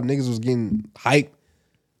live. Niggas was getting hyped.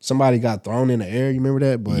 Somebody got thrown in the air. You remember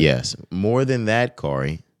that? But yes, more than that,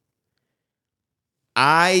 Corey.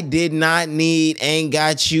 I did not need Ain't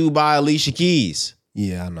Got You by Alicia Keys.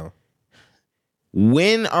 Yeah, I know.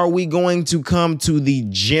 When are we going to come to the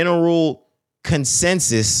general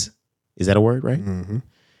consensus? Is that a word, right? Mm-hmm.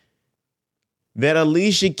 That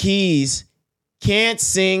Alicia Keys can't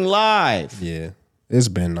sing live. Yeah, it's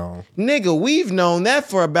been known. Nigga, we've known that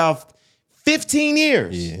for about 15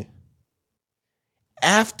 years. Yeah.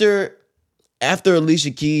 After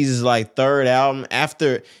Alicia Keys' like third album,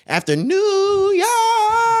 after New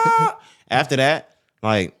York, after that,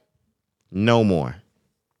 like, no more.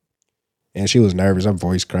 And she was nervous. Her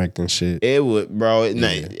voice cracked and shit. It would, bro.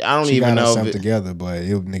 Yeah. I don't she even got know herself together, but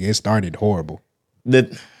it started horrible.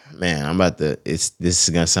 Man, I'm about to. This is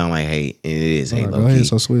gonna sound like hate. It is hate. Go ahead,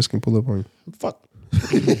 so Swiss can pull up on you. Fuck.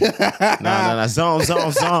 Nah. Zone. That's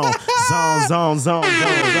what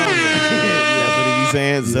he be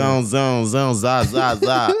saying. Zone.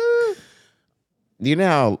 Za. Do you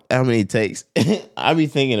know how many takes? I be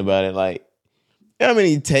thinking about it like, how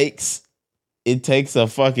many takes it takes a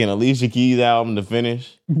fucking Alicia Keys album to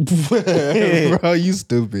finish? Bro, you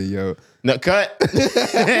stupid, yo. No, cut.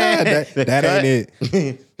 that ain't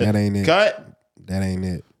it. That ain't it. Cut. That ain't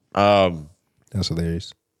it. That's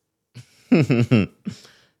hilarious.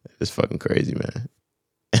 It's fucking crazy, man.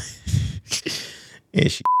 Yeah,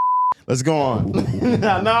 let's go on.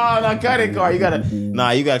 no, cut it, Car. You gotta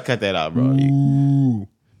cut that out, bro. You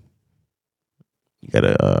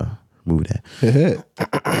gotta move that.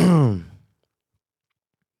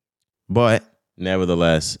 But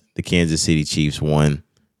nevertheless, the Kansas City Chiefs won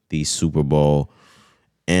the Super Bowl,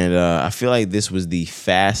 and I feel like this was the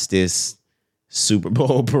fastest Super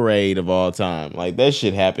Bowl parade of all time. Like that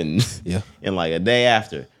shit happened in like a day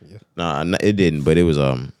after. Yeah. Nah, it didn't, but it was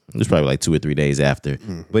probably like 2 or 3 days after.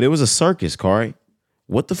 But it was a circus, Kari.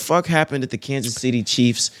 What the fuck happened at the Kansas City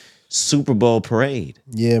Chiefs Super Bowl parade?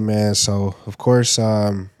 Yeah, man. So of course,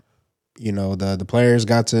 the players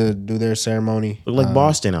got to do their ceremony. Looked like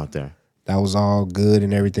Boston out there. That was all good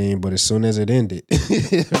and everything, but as soon as it ended,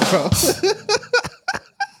 bro,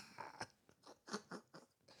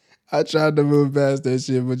 I tried to move past that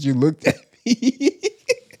shit, but you looked at me.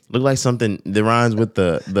 Looked like something that rhymes with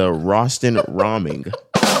the Roston Ramming.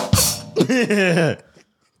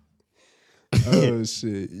 Oh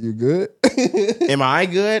shit, you good? Am I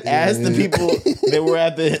good? Ask the people that were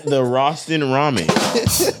at the Roston Ramming.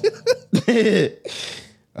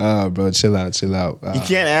 Bro, chill out. You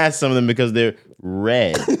can't ask some of them because they're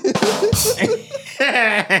red.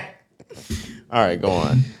 All right, go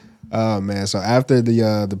on. Oh man, so after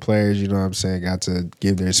the players, got to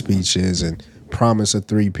give their speeches and promise a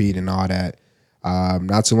three-peat and all that.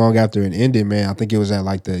 Not too long after it ended, man, I think it was at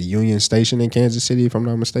like the Union Station in Kansas City, if I'm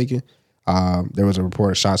not mistaken. There was a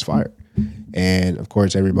report of shots fired. And of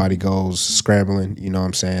course, everybody goes scrambling. You know what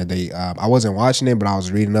I'm saying? They, I wasn't watching it, but I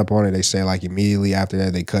was reading up on it. They say like immediately after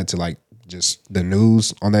that, they cut to like just the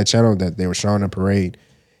news on that channel that they were showing a parade.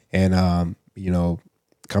 And,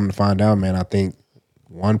 come to find out, man, I think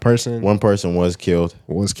one person was killed.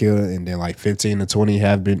 And then like 15 to 20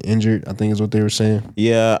 have been injured, I think is what they were saying.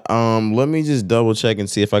 Yeah. Let me just double check and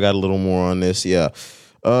see if I got a little more on this. Yeah.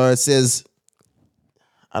 It says,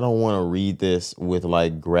 I don't want to read this with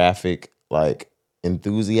like graphic like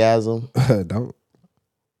enthusiasm. Don't.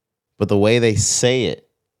 But the way they say it,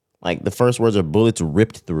 like the first words are bullets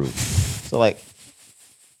ripped through. So like,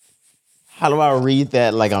 how do I read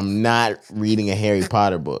that like I'm not reading a Harry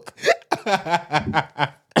Potter book?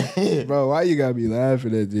 Bro, why you gotta be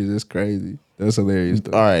laughing at this? That's crazy. That's hilarious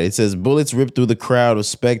though. All right, it says bullets ripped through the crowd of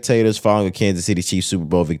spectators following the Kansas City Chiefs Super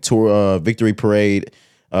Bowl victory parade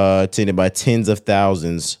attended by tens of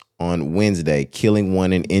thousands on Wednesday, killing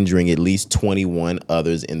one and injuring at least 21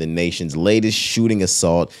 others in the nation's latest shooting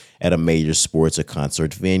assault at a major sports or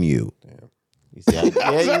concert venue. Damn. You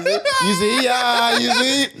see?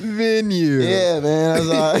 Venue. Yeah, man.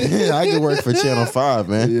 I could work for Channel 5,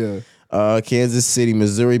 man. Yeah. Kansas City,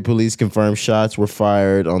 Missouri police confirmed shots were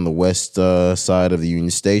fired on the west side of the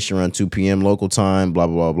Union Station around 2 p.m. local time. Blah,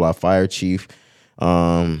 blah, blah, blah. Fire chief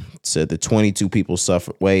said that 22 people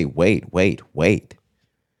suffered. Wait.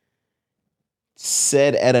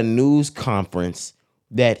 Said at a news conference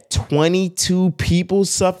that 22 people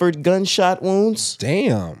suffered gunshot wounds.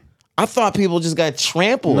 Damn. I thought people just got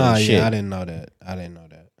trampled and shit. Yeah, I didn't know that.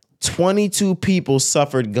 22 people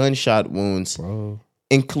suffered gunshot wounds. Bro.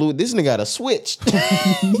 Include this nigga got a switch. With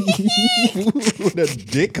a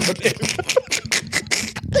dick on it.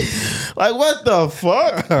 Like, what the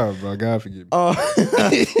fuck? Oh, bro, God forgive me.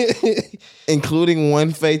 Including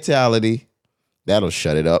one fatality. That'll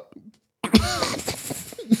shut it up.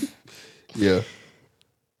 Yeah.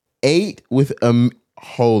 8 with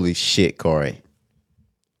holy shit, Corey.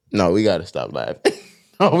 No, we gotta stop laughing.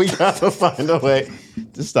 Oh, we gotta find a way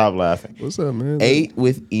to stop laughing. What's up, man? 8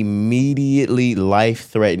 with immediately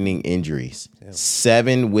life-threatening injuries. Damn.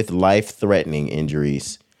 7 with life-threatening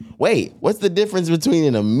injuries. Wait, what's the difference between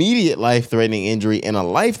an immediate life-threatening injury and a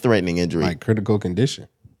life-threatening injury? Like critical condition.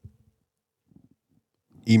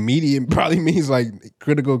 Immediate probably means like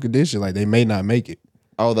critical condition. Like they may not make it.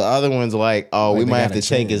 Oh, the other one's like, oh, we might have to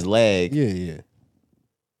take his leg. Yeah.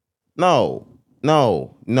 No.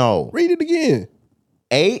 Read it again.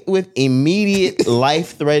 8 with immediate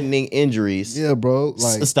life-threatening injuries. Yeah, bro.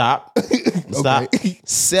 Like Stop. Okay.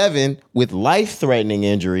 7 with life-threatening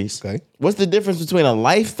injuries. Okay. What's the difference between a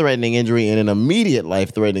life-threatening injury and an immediate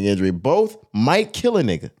life-threatening injury? Both might kill a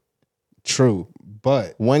nigga. True,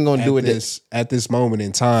 but one gonna do it at this moment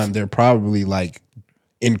in time. They're probably like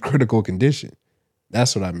in critical condition.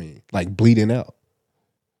 That's what I mean, like bleeding out.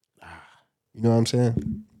 You know what I'm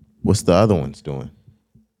saying? What's the other ones doing?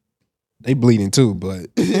 They bleeding too,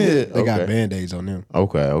 but they got Okay. Band-Aids on them.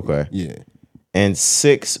 Okay. Yeah. And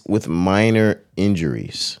 6 with minor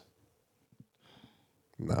injuries.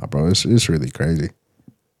 Nah, bro, it's really crazy.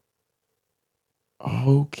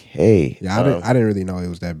 Okay. Yeah, I didn't really know it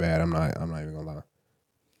was that bad. I'm not even gonna lie.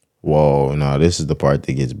 Whoa, no, this is the part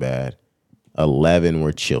that gets bad. 11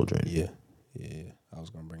 were children. Yeah. I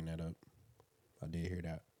was gonna bring that up. I did hear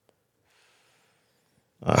that.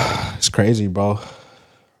 It's crazy, bro.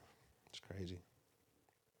 It's crazy.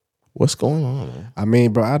 What's going on, man? I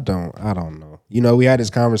mean, bro, I don't know. You know, we had this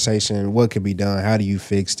conversation. What could be done? How do you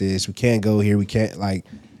fix this? We can't go here. We can't I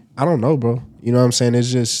don't know, bro. You know what I'm saying?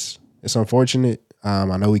 It's unfortunate. I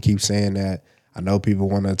know we keep saying that. I know people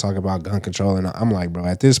want to talk about gun control, and I'm like, bro,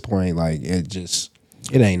 at this point, like, it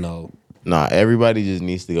ain't no. Nah, everybody just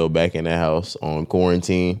needs to go back in the house on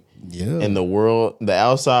quarantine. Yeah. And the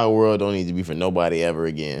outside world don't need to be for nobody ever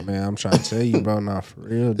again. Man, I'm trying to tell you, bro, not for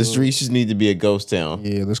real. The dude. streets just need to be a ghost town.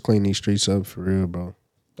 Yeah, let's clean these streets up for real, bro.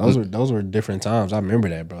 Those were different times. I remember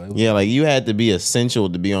that, bro. It was, Yeah, like you had to be essential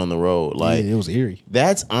to be on the road. Like it was eerie.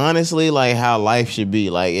 that's honestly like how life should be.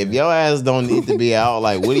 Like if your ass don't need to be out,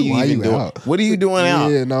 like what are you Why even you doing? out? What are you doing out?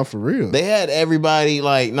 Yeah, not for real. They had everybody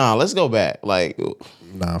like, nah, let's go back. Like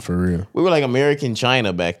Nah, for real. we were like American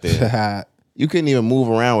China back then. You couldn't even move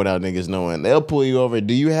around without niggas knowing. They'll pull you over.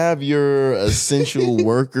 Do you have your essential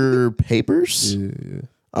worker papers? Yeah.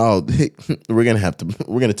 Oh, we're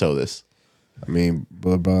gonna tow this. I mean,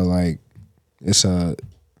 but bro, like, it's a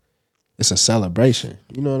celebration.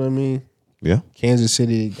 You know what I mean? Yeah. Kansas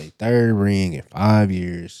City, they third ring in 5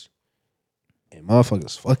 years. And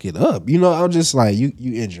motherfuckers fuck it up. You know, I'm just like, you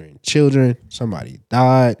injuring children, somebody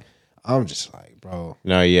died. I'm just like, bro.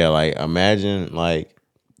 No, yeah, like imagine like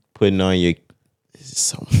putting on your this is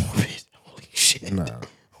so morbid. Holy shit. Nah.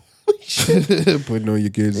 Holy shit. Putting on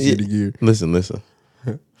your Kansas City gear. Listen.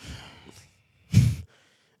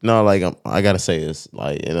 No, like I gotta say this,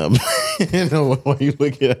 like you know why you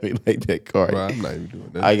looking at me like that, Cardi? Bro, I'm not even doing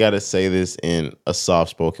that. I gotta say this in a soft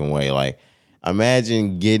spoken way. Like,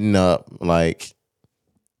 imagine getting up, like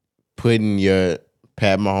putting your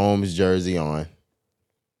Pat Mahomes jersey on,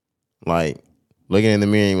 like looking in the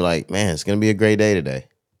mirror and be like, man, it's gonna be a great day today.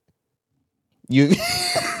 You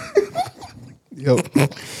Yo.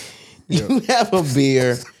 you have a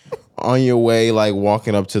beer on your way, like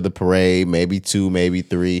walking up to the parade, maybe 2, maybe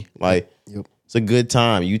 3. Like, Yep. it's a good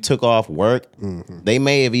time. You took off work. Mm-hmm. They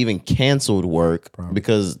may have even canceled work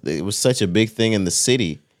because it was such a big thing in the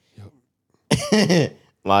city. Yep.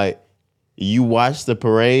 Like, you watch the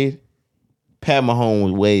parade, Pat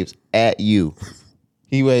Mahomes waves at you.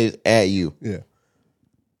 He waves at you. Yeah.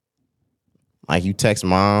 Like, you text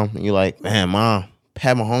mom, and you're like, man, mom,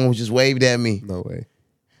 Pat Mahomes just waved at me. No way.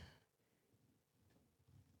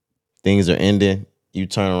 Things are ending. You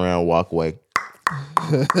turn around, walk away.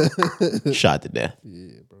 Shot to death.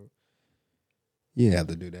 Yeah, bro. You have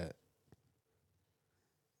to do that.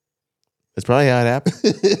 That's probably how it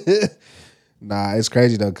happened. Nah, it's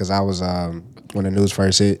crazy though, because I was when the news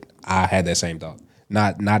first hit, I had that same thought.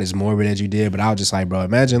 Not as morbid as you did, but I was just like, bro,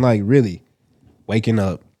 imagine like really waking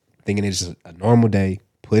up, thinking it's just a normal day,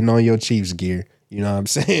 putting on your Chiefs gear, you know what I'm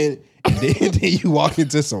saying? And then you walk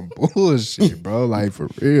into some bullshit, bro. Like for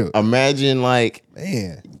real. Imagine like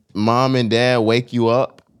Man. mom and dad wake you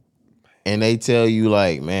up and they tell you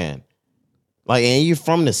like, man, like, and you're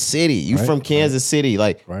from the city. You Right, from Kansas City.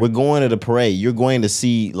 Like, right. we're going to the parade. You're going to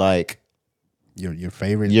see like Your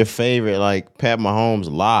favorite. your favorite, like Pat Mahomes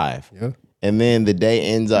live. Yeah. And then the day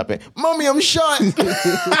ends up and, mommy, I'm shot. Come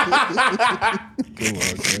on,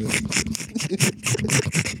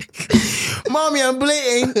 Mommy, I'm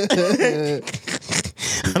bleeding.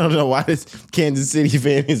 I don't know why this Kansas City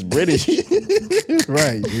fan is British.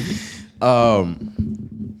 right.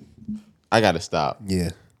 I gotta stop. Yeah.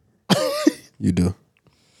 You do.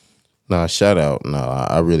 Nah, shout out. No,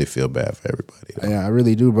 I really feel bad for everybody. Yeah, I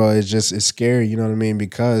really do, bro. It's scary, you know what I mean?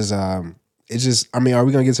 Because it's just, I mean, are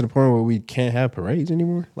we gonna get to the point where we can't have parades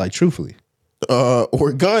anymore? Like, truthfully.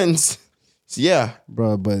 Or guns. Yeah.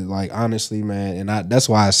 Bro, but like honestly, man, and that's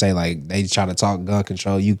why I say like they try to talk gun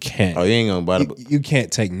control. You can't. Oh, you ain't gonna buy the You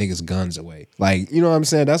can't take niggas' guns away. Like, you know what I'm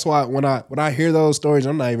saying? That's why when I hear those stories,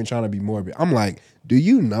 I'm not even trying to be morbid. I'm like, do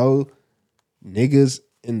you know niggas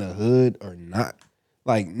in the hood are not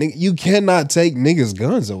like you cannot take niggas'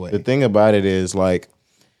 guns away. The thing about it is like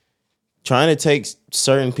trying to take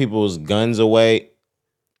certain people's guns away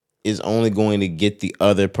is only going to get the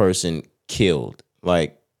other person killed.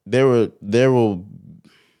 Like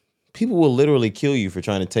people will literally kill you for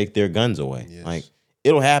trying to take their guns away. Yes. Like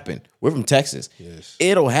it'll happen. We're from Texas. Yes.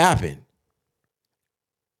 It'll happen.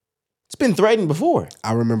 been threatened before.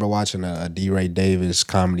 I remember watching a D-Ray Davis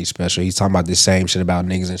comedy special. He's talking about this same shit about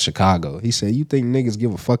niggas in Chicago. He said, "You think niggas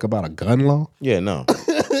give a fuck about a gun law?" Yeah, no,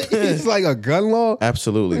 It's like a gun law.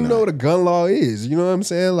 absolutely You not. know what a gun law is. You know what I'm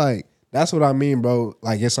saying? Like that's what I mean, bro.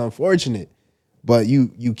 Like it's unfortunate, but you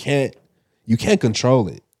can't control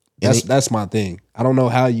it. That's my thing. I don't know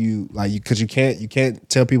how because you can't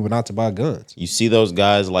tell people not to buy guns. You see those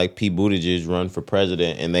guys like Pete Buttigieg run for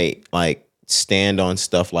president, and they like stand on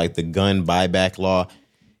stuff like the gun buyback law.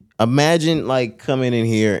 Imagine like coming in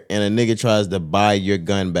here and a nigga tries to buy your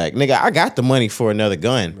gun back. Nigga, I got the money for another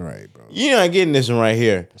gun. Right, bro. You're not getting this one right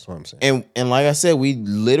here. That's what I'm saying. And like I said, we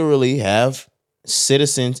literally have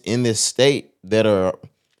citizens in this state that are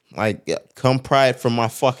like, come pry it from my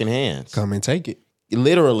fucking hands. Come and take it.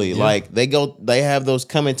 Literally, like they have those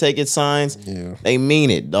come and take it signs. Yeah. They mean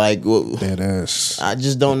it. Like That ass. I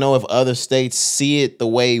just don't know if other states see it the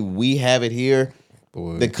way we have it here.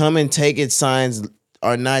 Boy. The come and take it signs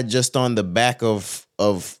are not just on the back of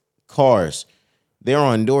cars. They're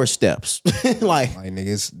on doorsteps. like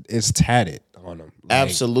nigga, it's tatted on them. Like,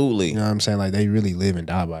 absolutely. You know what I'm saying? Like they really live and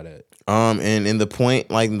die by that. And in the point,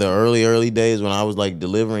 like in the early days when I was like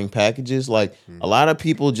delivering packages, like a lot of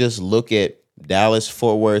people just look at Dallas,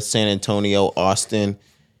 Fort Worth, San Antonio, Austin,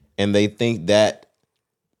 and they think that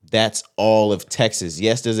that's all of Texas.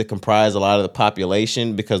 Yes, does it comprise a lot of the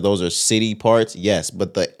population because those are city parts? Yes,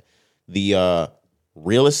 but the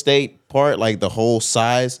real estate part, like the whole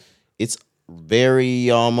size, it's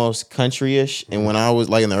very almost country-ish. And when I was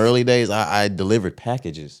like in the early days, I delivered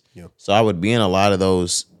packages. Yeah. So I would be in a lot of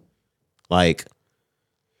those like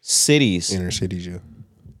cities. Inner cities, yeah.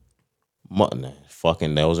 Nah,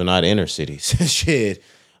 fucking those are not inner cities. Shit.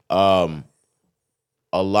 A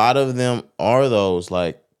lot of them are those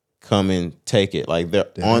like come and take it. Like they're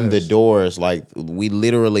on the doors. Like we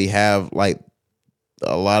literally have like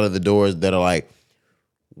a lot of the doors that are like,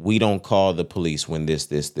 we don't call the police when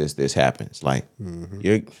this happens. Like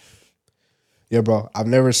you're Yeah, bro. I've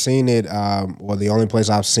never seen it. Well, the only place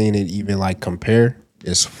I've seen it even like compare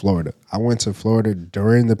is Florida. I went to Florida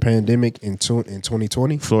during the pandemic in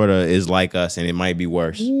 2020. Florida is like us, and it might be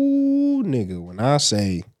worse. Ooh, nigga, when I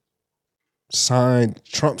say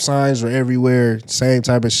Trump signs were everywhere, same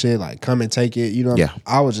type of shit, like come and take it, you know? Yeah.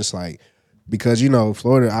 I was just like, because, you know,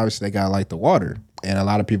 Florida, obviously they got like the water, and a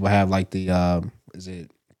lot of people have like the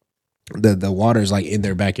water is like in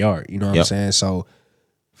their backyard, you know what I'm saying? So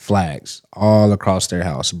flags all across their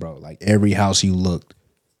house, bro. Like every house you looked,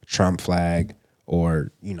 Trump flag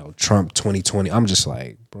or, you know, Trump 2020. I'm just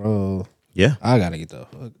like, bro, Yeah. I gotta get the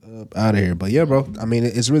fuck up out of here. But yeah, bro, I mean,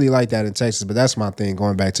 it's really like that in Texas. But that's my thing,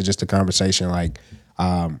 going back to just the conversation, like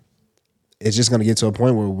it's just gonna get to a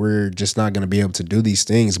point where we're just not gonna be able to do these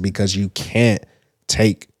things because you can't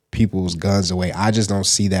take people's guns away. I just don't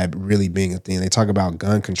see that really being a thing. They talk about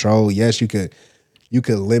gun control. Yes, you could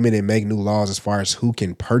limit and make new laws as far as who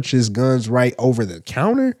can purchase guns right over the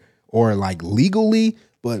counter or like legally.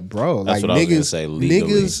 But bro, That's like what I was gonna say,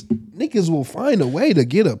 legally. niggas will find a way to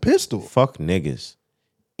get a pistol. Fuck niggas.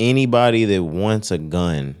 Anybody that wants a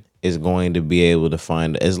gun is going to be able to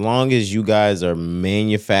find it. As long as you guys are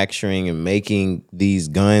manufacturing and making these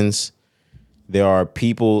guns, there are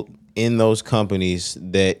people in those companies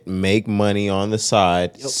that make money on the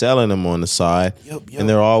side, selling them on the side, and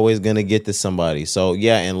they're always going to get to somebody. So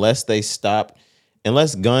yeah, unless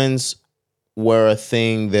guns were a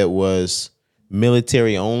thing that was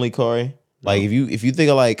military only, Corey, like if you think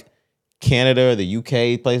of like Canada or the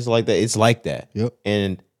UK, places like that, it's like that. Yep.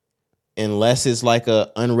 And unless it's like a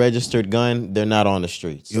unregistered gun, they're not on the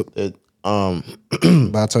streets. Yep. But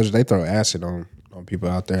I told you they throw acid on people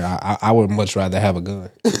out there. I would much rather have a gun.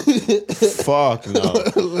 fuck no.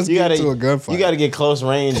 Let's get into a gunfight. You gotta get close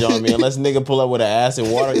range on me unless nigga pull up with an acid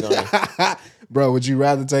water gun. Bro, would you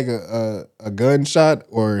rather take a gunshot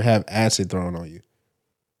or have acid thrown on you?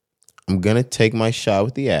 I'm gonna take my shot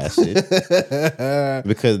with the acid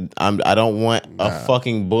because I don't want a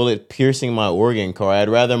fucking bullet piercing my organ, Corey. I'd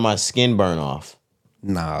rather my skin burn off.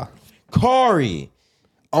 Nah. Corey,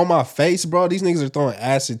 On my face, bro. These niggas are throwing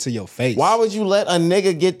acid to your face. why would you let a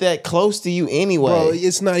nigga get that close to you anyway? Bro,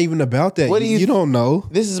 it's not even about that. What do You don't know.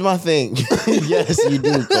 This is my thing. Yes, you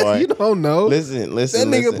do, Corey. You don't know. Listen. That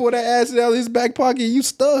nigga pulled that acid out of his back pocket. You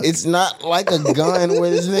stuck. It's not like a gun where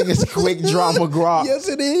this nigga's quick draw McGraw. Yes,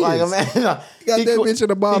 it is. Like, man, Got that bitch in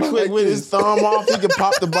the bottle He quick like with this. his thumb off. He can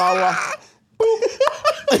pop the bottle off.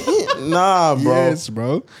 Boop. Nah, bro. Yes,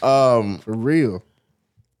 bro. For real.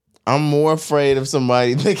 I'm more afraid of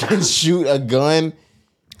somebody that can shoot a gun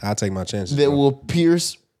I'll take my chances. that bro. will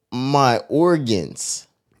pierce my organs.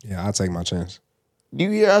 Yeah, I'll take my chance. Do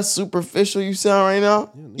you hear how superficial you sound right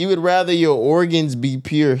now? You would rather your organs be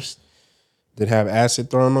pierced Did have acid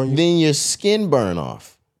thrown on you? than your skin burn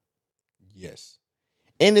off. Yes.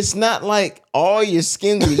 And it's not like all your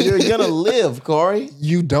skin, you're gonna live, Corey.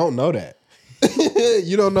 You don't know that.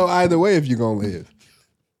 You don't know either way if you're gonna live.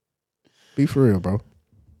 Be for real, bro.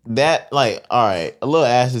 That, like, all right, a little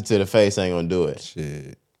acid to the face ain't gonna do it.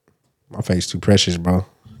 Shit. My face too precious, bro.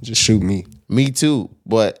 Just shoot me. Me too,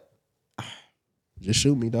 but Just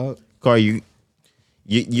shoot me, dog. Corey,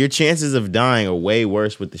 your chances of dying are way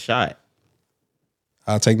worse with the shot.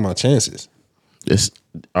 I'll take my chances. This,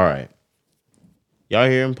 all right. Y'all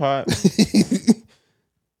hear him, Pod?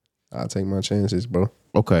 I'll take my chances, bro.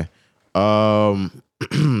 Okay.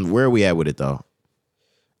 Where are we at with it though?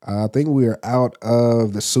 I think we're out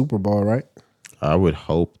of the Super Bowl, right? I would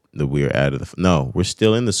hope that we're out of the. No, we're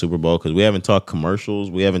still in the Super Bowl because we haven't talked commercials,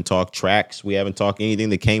 we haven't talked tracks, we haven't talked anything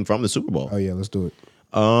that came from the Super Bowl. Oh yeah, let's do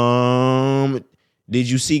it. Did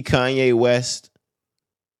you see Kanye West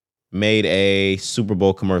made a Super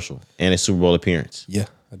Bowl commercial and a Super Bowl appearance? Yeah,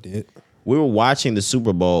 I did. We were watching the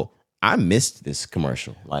Super Bowl. I missed this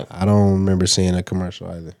commercial. Like, I don't remember seeing a commercial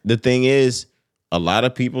either. the thing is, a lot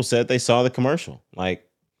of people said they saw the commercial. Like,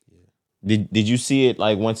 did you see it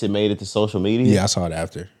like once it made it to social media? Yeah, I saw it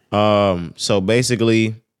after. So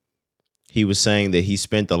basically, he was saying that he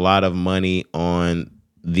spent a lot of money on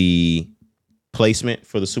the placement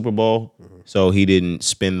for the Super Bowl. So he didn't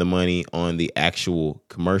spend the money on the actual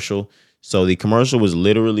commercial. So the commercial was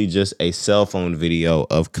literally just a cell phone video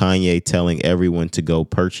of Kanye telling everyone to go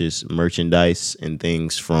purchase merchandise and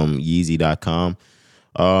things from Yeezy.com.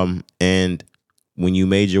 And when you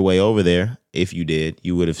made your way over there, if you did,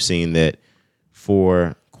 you would have seen that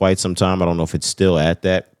for quite some time. I don't know if it's still at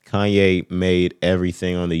that. Kanye made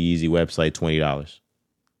everything on the Yeezy website $20.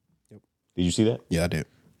 Yep. Did you see that? Yeah, I did.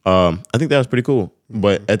 I think that was pretty cool.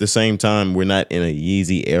 But at the same time, we're not in a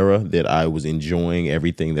Yeezy era that I was enjoying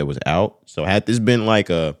everything that was out. So had this been like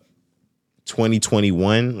a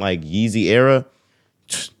 2021 like Yeezy era,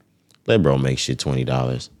 let bro make shit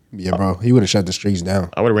 $20. Yeah, bro. He would have shut the streets down.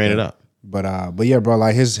 I would have ran it up. But yeah, bro,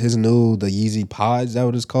 like his new the Yeezy Pods, is that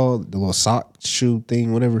what it's called? The little sock shoe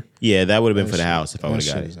thing, whatever. Yeah, that would have been for the house if I would have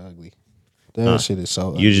got That shit it. is ugly. That shit is so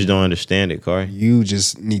ugly. You just don't understand it, Corey. You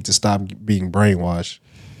just need to stop being brainwashed.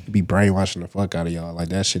 You be brainwashing the fuck out of y'all. Like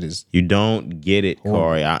that shit is You don't get it,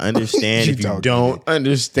 Corey. I understand You if you don't don't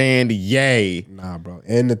understand, yay. nah, bro.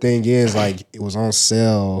 And the thing is, like, it was on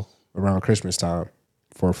sale around Christmas time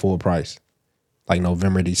for a full price. Like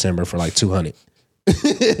November, December for like $200.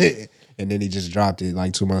 And then he just dropped it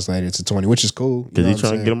like 2 months later to 20, which is cool. Because he's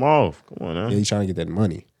trying to get them off. Come on, now. Yeah, he's trying to get that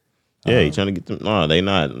money. Yeah, he's trying to get them. No, they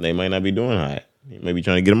not. They might not be doing that. He may be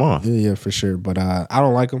trying to get them off. Yeah, for sure. But I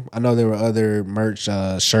don't like them. I know there were other merch,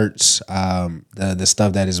 shirts, the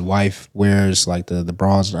stuff that his wife wears, like the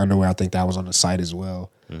bras and underwear. I think that was on the site as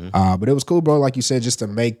well. But it was cool, bro. Like you said, just to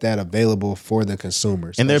make that available for the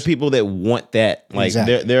consumers. And there are people that want that. Like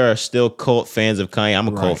Exactly. there are still cult fans of Kanye. I'm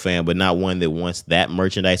a Right. cult fan, but not one that wants that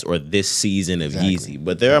merchandise or this season of Yeezy.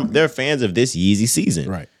 But there are fans of this Yeezy season.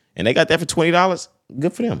 Right. And they got that for $20.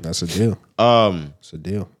 Good for them. That's a deal. It's a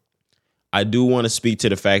deal. I do want to speak to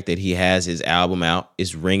the fact that he has his album out.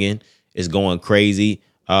 It's ringing. It's going crazy.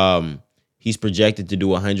 He's projected to do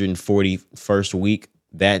 140 first week.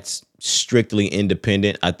 That's strictly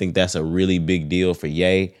independent. I think that's a really big deal for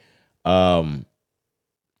Ye. And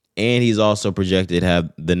he's also projected to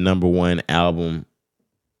have the #1 album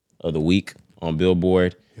of the week on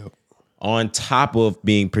Billboard. Yep. On top of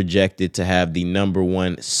being projected to have the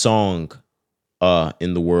 #1 song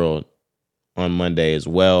in the world on Monday as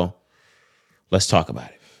well. Let's talk about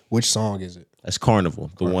it. Which song is it? That's Carnival,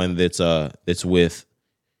 the one that's with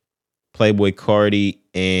Playboy Cardi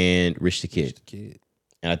and Rich the Kid. Kid.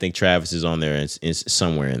 And I think Travis is on there and it's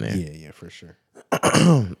somewhere in there. Yeah, for sure.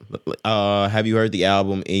 Have you heard the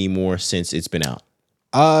album anymore since it's been out?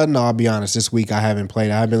 No, I'll be honest. This week I haven't played.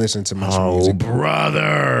 I haven't listened to much music.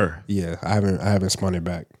 brother. Yeah, I haven't spun it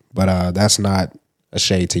back. But that's not a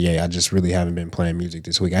shade to Ye. I just really haven't been playing music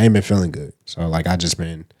this week. I ain't been feeling good. So like I just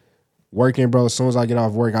been working, bro. As soon as I get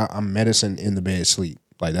off work, I'm medicine in the bed, sleep.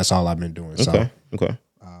 Like that's all I've been doing. So, Okay.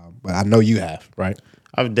 but I know you have, right?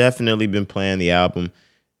 I've definitely been playing the album.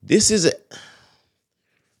 This is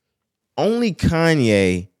only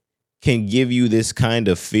Kanye can give you this kind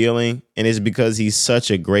of feeling, and it's because he's such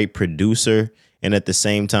a great producer, and at the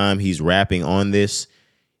same time he's rapping on this.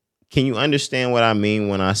 Can you understand what I mean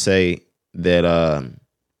when I say that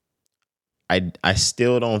I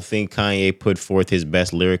still don't think Kanye put forth his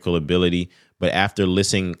best lyrical ability, but after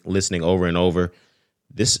listening over and over,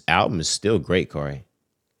 this album is still great, Corey.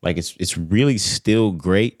 Like it's really still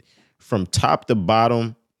great from top to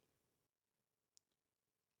bottom.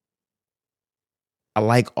 I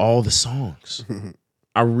like all the songs.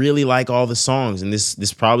 I really like all the songs, and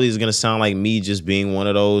this probably is gonna sound like me just being one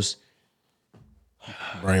of those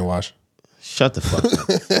brainwash. Shut the fuck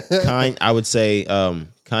up. I would say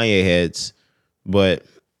Kanye heads, but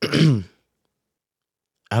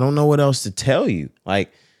I don't know what else to tell you.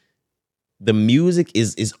 Like the music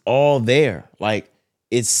is all there. Like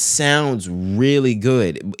it sounds really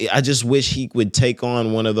good. I just wish he would take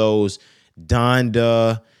on one of those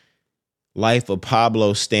Donda, Life of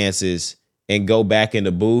Pablo stances and go back in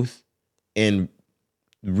the booth and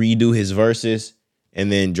redo his verses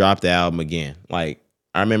and then drop the album again. Like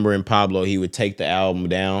I remember in Pablo, he would take the album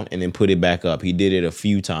down and then put it back up. He did it a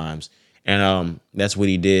few times. And that's what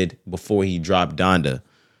he did before he dropped Donda.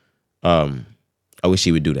 I wish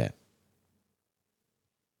he would do that.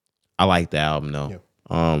 I like the album though. Yeah.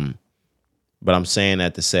 But I'm saying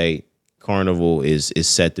that to say Carnival is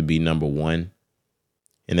set to be number one.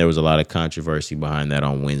 And there was a lot of controversy behind that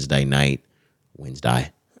on Wednesday night.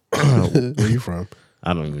 Wednesday. Where you from?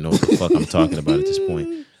 I don't even know what the fuck I'm talking about at this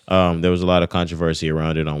point. There was a lot of controversy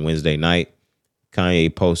around it on Wednesday night.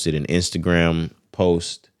 Kanye posted an Instagram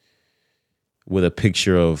post with a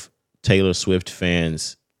picture of Taylor Swift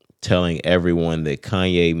fans telling everyone that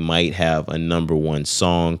Kanye might have a number one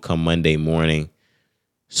song come Monday morning.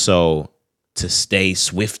 So to stay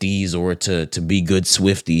Swifties or to be good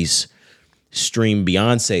Swifties, stream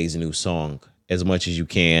Beyonce's new song as much as you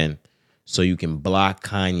can so you can block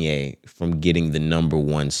Kanye from getting the number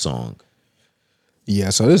one song. Yeah,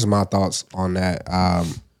 so this is my thoughts on that.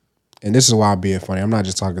 And this is why I'm being funny. I'm not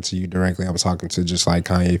just talking to you directly. I'm talking to just like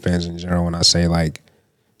Kanye fans in general when I say like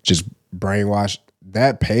just brainwash.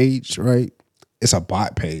 That page, right? It's a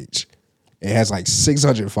bot page. It has like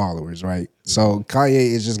 600 followers, right? So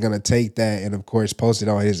Kanye is just going to take that and, of course, post it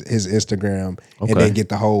on his Instagram and then get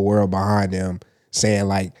the whole world behind him saying,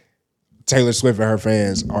 like, Taylor Swift and her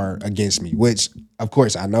fans are against me, which, of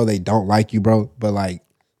course, I know they don't like you, bro, but, like,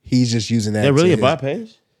 he's just using that. Is that really a bot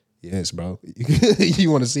page? Yes, bro.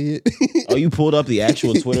 You want to see it? Oh, you pulled up the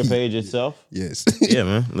actual Twitter page itself? Yes. Yeah,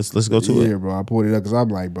 man. Let's go to it. Yeah, bro. I pulled it up because I'm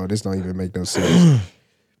like, bro, this don't even make no sense.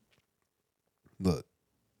 Look.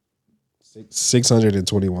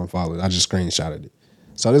 621 followers. I just screenshotted it.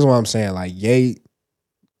 So this is what I'm saying. Like, Ye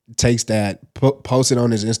takes that, posts it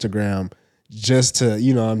on his Instagram just to,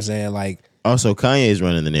 you know what I'm saying? Like, also, Kanye is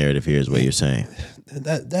running the narrative here is what you're saying.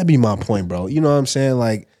 That'd be my point, bro. You know what I'm saying?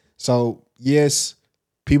 Like, so, yes,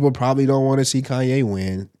 people probably don't want to see Kanye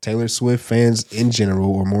win. Taylor Swift fans in general,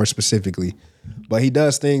 or more specifically. But he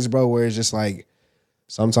does things, bro, where it's just like,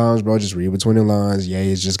 sometimes, bro, just read between the lines.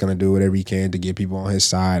 Ye is just going to do whatever he can to get people on his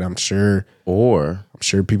side, I'm sure. Or I'm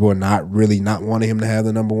sure people are not wanting him to have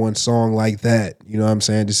the number one song like that. You know what I'm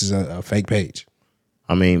saying? This is a fake page.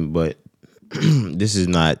 I mean, but this is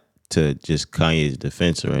not to just Kanye's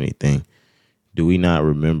defense or anything. Do we not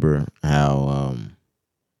remember how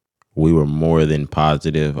we were more than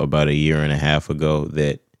positive about a year and a half ago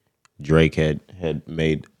that Drake had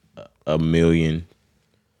made 1 million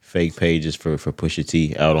fake pages for Pusha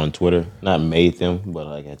T out on Twitter? Not made them, but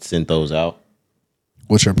like had sent those out.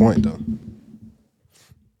 What's your point, though?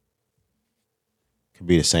 Could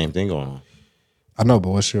be the same thing going on. I know, but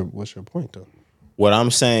what's your point, though? What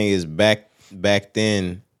I'm saying is back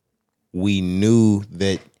then, we knew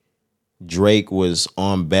that Drake was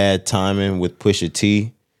on bad timing with Pusha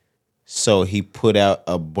T, so he put out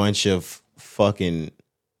a bunch of fucking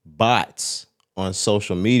bots on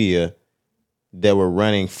social media that were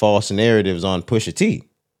running false narratives on Pusha T.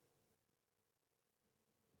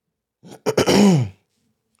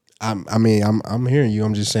 I'm hearing you.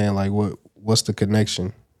 I'm just saying, like, what's the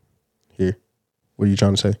connection here? What are you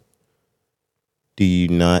trying to say? Do you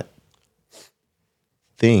not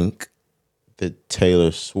think that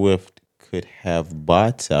Taylor Swift could have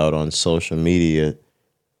bots out on social media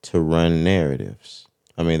to run narratives?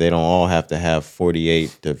 I mean, they don't all have to have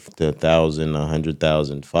 48 to 1,000,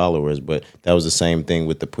 100,000 followers, but that was the same thing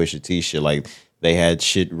with the Pusha T shit. Like, they had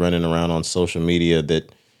shit running around on social media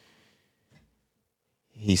that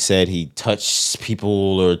he said he touched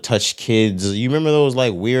people or touched kids. You remember those,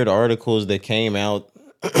 like, weird articles that came out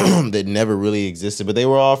that never really existed, but they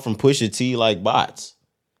were all from Pusha T, like, bots.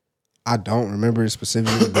 I don't remember it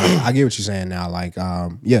specifically, but I get what you're saying now. Like,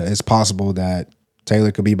 yeah, it's possible that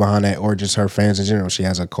Taylor could be behind that, or just her fans in general. She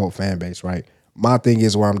has a cult fan base, right? My thing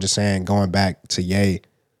is where I'm just saying, going back to Ye,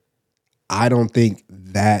 I don't think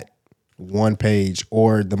that one page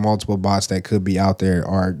or the multiple bots that could be out there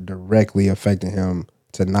are directly affecting him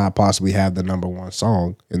to not possibly have the number one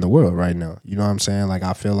song in the world right now. You know what I'm saying? Like,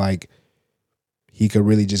 I feel like he could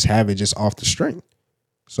really just have it just off the string.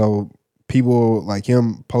 So people like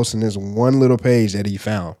him posting this one little page that he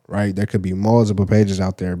found, right? There could be multiple pages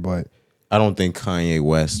out there, but I don't think Kanye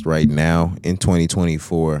West right now in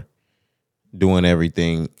 2024 doing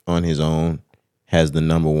everything on his own has the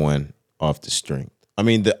number one off the string. I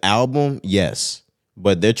mean, the album, yes,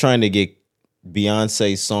 but they're trying to get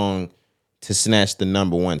Beyonce's song to snatch the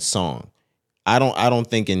number one song. I don't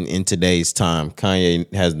think in today's time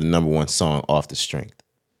Kanye has the number one song off the string.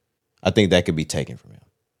 I think that could be taken from him.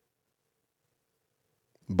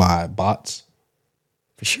 by bots.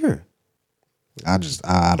 For sure. I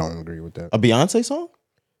don't agree with that. A Beyonce song?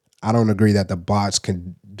 I don't agree that the bots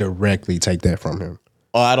can directly take that from him.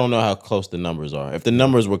 Oh, I don't know how close the numbers are. If the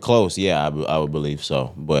numbers were close, yeah, I would believe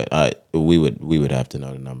so. But we would have to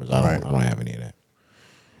know the numbers. I don't have any of that.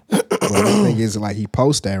 But the thing is, like, he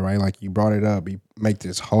posts that, right? Like, you brought it up. He make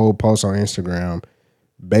this whole post on Instagram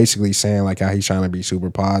basically saying, like, how he's trying to be super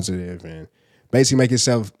positive and basically make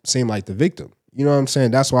himself seem like the victim. You know what I'm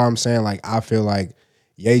saying? That's why I'm saying, like, I feel like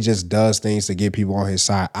Ye just does things to get people on his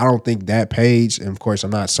side. I don't think that page, and of course,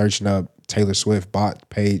 I'm not searching up Taylor Swift bot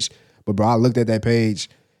page, but, bro, I looked at that page,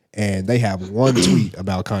 and they have one tweet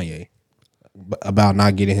about Kanye, about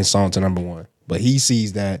not getting his song to number one. But he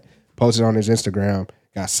sees that, posted on his Instagram,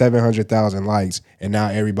 got 700,000 likes, and now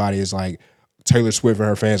everybody is like, Taylor Swift and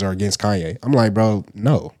her fans are against Kanye. I'm like, bro,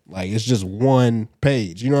 no. Like, it's just one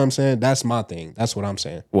page. You know what I'm saying? That's my thing. That's what I'm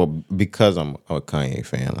saying. Well, because I'm a Kanye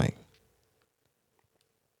fan, like,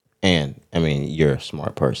 and I mean, you're a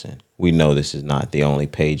smart person. We know this is not the only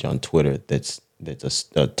page on Twitter that's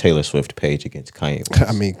a Taylor Swift page against Kanye West.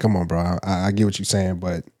 I mean, come on, bro. I get what you're saying,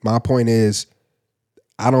 but my point is,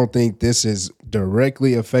 I don't think this is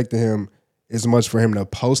directly affecting him as much for him to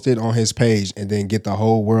post it on his page and then get the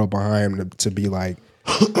whole world behind him to be like,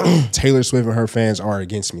 Taylor Swift and her fans are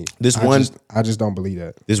against me. I just don't believe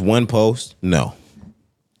that. This one post, no.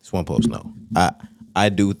 This one post, no. I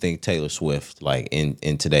do think Taylor Swift, like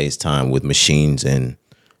in today's time with machines and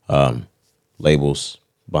labels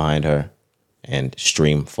behind her and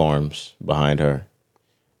stream farms behind her,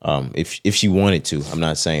 if she wanted to, I'm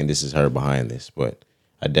not saying this is her behind this, but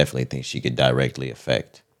I definitely think she could directly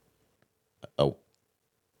affect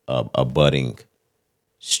a budding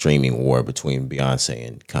streaming war between Beyonce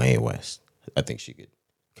and Kanye West. I think she could.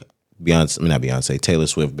 Taylor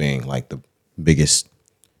Swift being like the biggest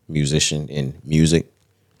musician in music,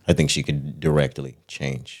 I think she could directly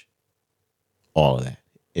change all of that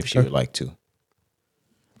if she would like to.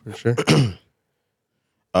 For sure.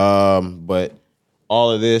 But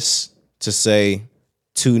all of this to say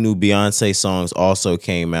 2 new Beyonce songs also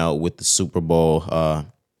came out with the Super Bowl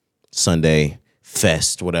Sunday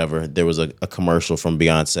Fest, whatever. There was a commercial from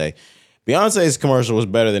Beyonce. Beyonce's commercial was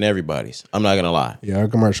better than everybody's. I'm not gonna lie. Yeah, her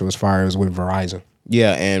commercial was fire. It was with Verizon.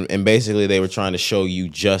 Yeah, and basically they were trying to show you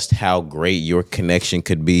just how great your connection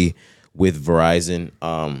could be with Verizon.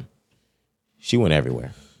 She went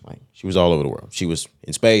everywhere. Like, she was all over the world. She was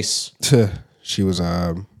in space. She was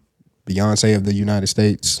Beyonce of the United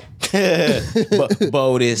States.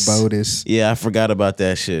 Botus. Yeah, I forgot about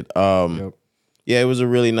that shit. Yep. Yeah, it was a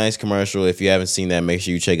really nice commercial. If you haven't seen that, make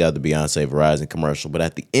sure you check out the Beyonce Verizon commercial. But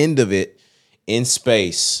at the end of it, in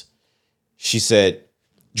space, she said,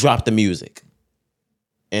 "Drop the music."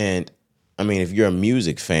 And I mean, if you're a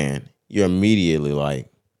music fan, you're immediately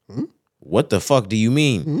like, what the fuck do you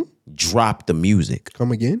mean? Drop the music.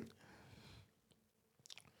 Come again?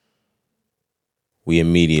 We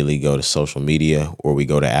immediately go to social media, or we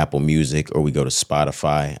go to Apple Music, or we go to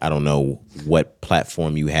Spotify. I don't know what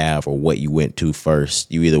platform you have or what you went to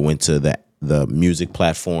first. You either went to the music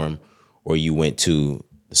platform or you went to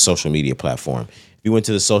the social media platform. If you went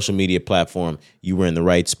to the social media platform, you were in the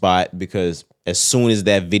right spot, because as soon as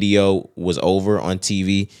that video was over on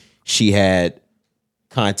TV, she had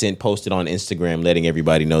content posted on Instagram letting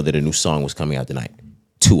everybody know that a new song was coming out tonight.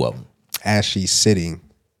 2 of them. As she's sitting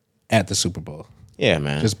at the Super Bowl. Yeah,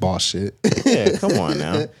 man. Just boss shit. Yeah, come on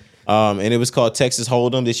now. And it was called Texas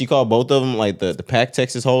Hold'em. Did she call both of them like the pack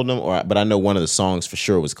Texas Hold'em? But I know one of the songs for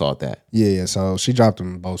sure was called that. Yeah. So she dropped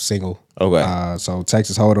them both single. Okay. So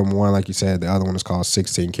Texas Hold'em, one, like you said, the other one is called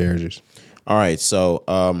 16 Carriages. All right. So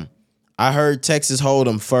I heard Texas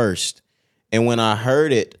Hold'em first. And when I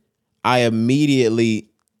heard it, I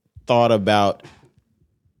immediately thought about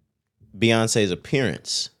Beyonce's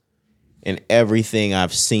appearance and everything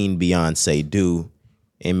I've seen Beyonce do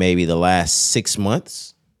in maybe the last 6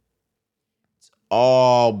 months. It's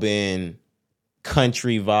all been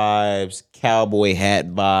country vibes, cowboy hat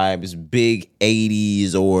vibes, big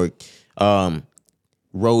 80s or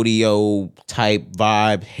rodeo type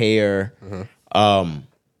vibe hair.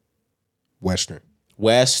 Western.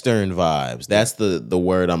 Western vibes. That's the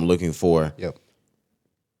word I'm looking for. Yep.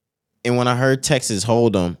 And when I heard Texas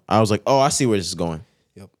Hold'em, I was like, oh, I see where this is going.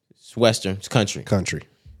 Yep. It's Western. It's country. Country.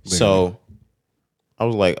 Literally. So I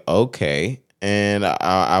was like, okay. And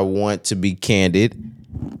I want to be candid.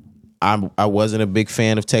 I wasn't a big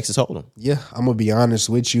fan of Texas Hold'em. Yeah, I'm gonna be honest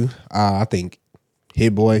with you. I think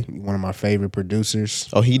Hit Boy, one of my favorite producers.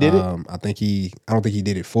 Oh, he did it? I don't think he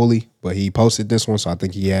did it fully, but he posted this one, so I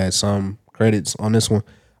think he had some credits on this one.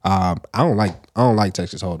 I don't like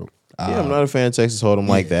Texas Hold'em. Yeah, I'm not a fan of Texas Hold'em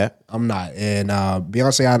like that. I'm not. And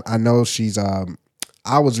Beyonce, I know she's.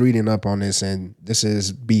 I was reading up on this, and this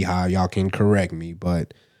is Beehive. Y'all can correct me,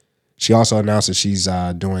 but she also announced that she's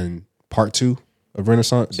doing part 2 of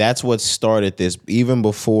Renaissance. That's what started this. Even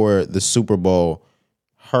before the Super Bowl,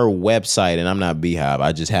 her website, and I'm not Beehive,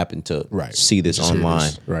 I just happened to see this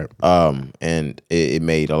online. Right. And it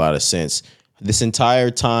made a lot of sense. This entire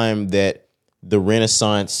time that the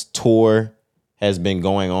Renaissance tour has been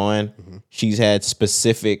going on, she's had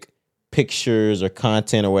specific pictures or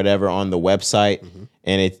content or whatever on the website.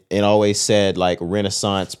 And it always said like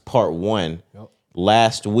Renaissance part 1. Yep.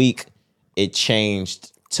 Last week, it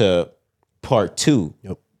changed to part 2.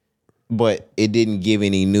 Yep. But it didn't give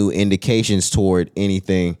any new indications toward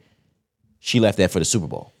anything. She left that for the Super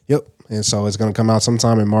Bowl. Yep. And so it's gonna come out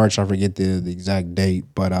sometime in March. I forget the exact date,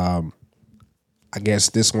 but I guess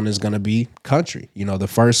this one is gonna be country. You know, the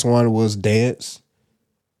first one was dance,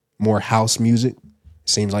 more house music.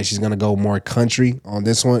 Seems like she's gonna go more country on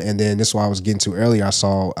this one. And then this is what I was getting to earlier. I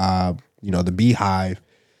saw the Beehive.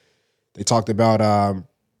 They talked about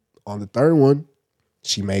on the third one,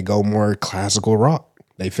 she may go more classical rock.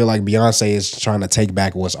 They feel like Beyonce is trying to take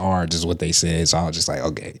back what's ours, is what they said. So I was just like,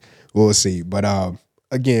 okay, we'll see. But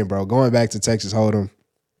again, bro, going back to Texas Hold'em,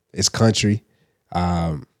 it's country.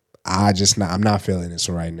 I'm not feeling this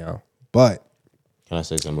right now. But can I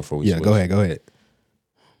say something before we switch? Go ahead.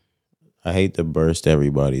 I hate to burst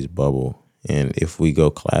everybody's bubble. And if we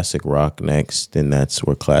go classic rock next, then that's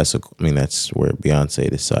where Beyonce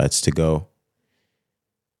decides to go.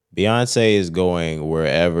 Beyonce is going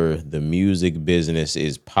wherever the music business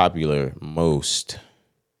is popular most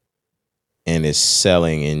and is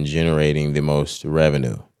selling and generating the most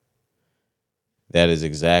revenue. That is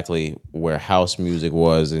exactly where house music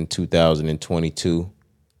was in 2022.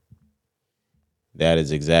 That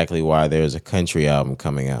is exactly why there's a country album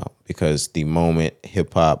coming out, because the moment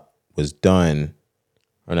hip hop was done,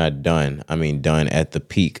 or not done, I mean done at the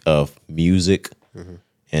peak of music,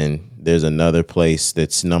 and there's another place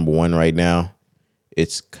that's number 1 right now,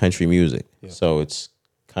 it's country music. Yeah. So it's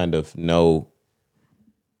kind of no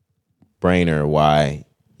brainer why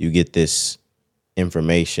you get this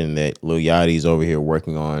information that Lil Yachty's over here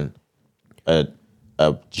working on a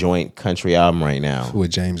joint country album right now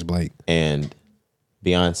with James Blake, and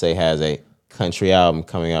Beyonce has a country album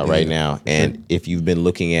coming out right now. And if you've been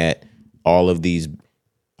looking at all of these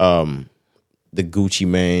the Gucci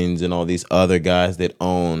Manes and all these other guys that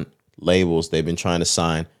own labels, they've been trying to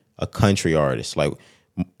sign a country artist. Like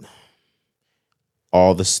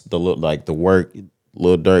all the work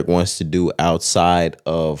Lil Durk wants to do outside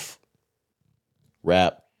of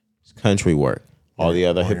rap, country work. All the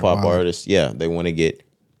other hip hop artists, they want to get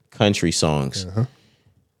country songs.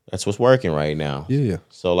 That's what's working right now. Yeah.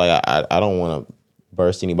 So like I don't want to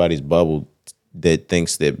burst anybody's bubble that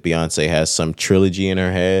thinks that Beyonce has some trilogy in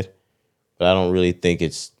her head, but I don't really think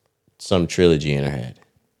it's some trilogy in her head.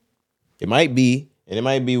 It might be, and it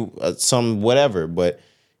might be some whatever, but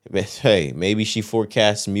hey, maybe she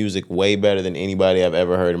forecasts music way better than anybody I've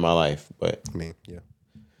ever heard in my life. But I mean, yeah.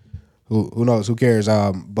 Who knows? Who cares?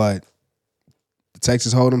 But the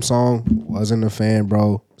Texas Hold'em song, wasn't a fan,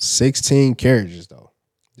 bro. 16 Carriages, though.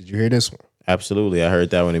 Did you hear this one? Absolutely. I heard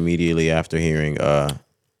that one immediately after hearing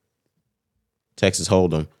Texas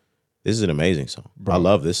Hold'em. This is an amazing song. Bro, I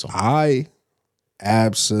love this song. I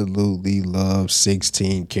absolutely love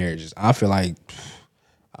 16 Carriages. I feel like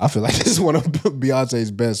this is one of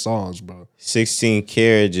Beyonce's best songs, bro. 16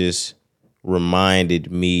 Carriages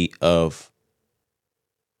reminded me of,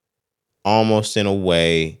 almost in a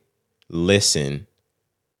way, Listen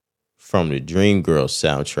from the Dreamgirls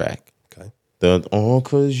soundtrack. Okay. The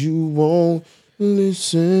cause you won't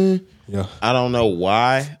listen. Yeah. I don't know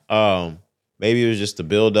why. Maybe it was just the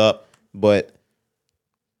build up, but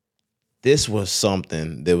this was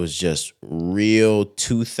something that was just real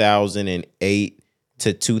 2008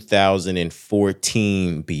 to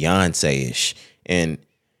 2014 Beyonce-ish. And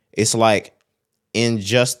it's like in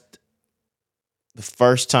just the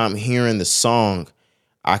first time hearing the song,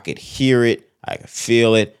 I could hear it, I could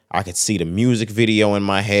feel it. I could see the music video in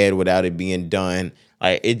my head without it being done.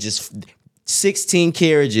 Like it just 16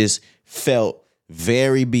 Carriages felt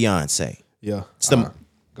very Beyonce. Yeah. It's the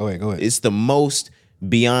Go ahead. it's the most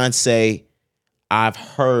Beyonce I've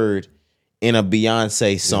heard in a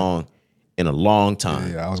Beyonce song in a long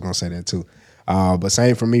time. Yeah, I was gonna say that too. But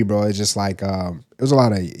same for me, bro. It's just like it was a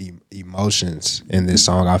lot of emotions in this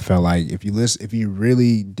song. I felt like if you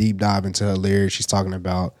really deep dive into her lyrics, she's talking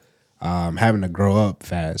about having to grow up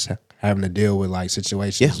fast, having to deal with like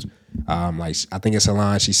situations. Like I think it's a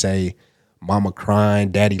line she say, "Mama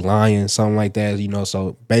crying, daddy lying," something like that. You know,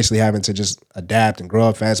 so basically having to just adapt and grow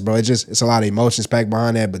up fast, bro. It's a lot of emotions packed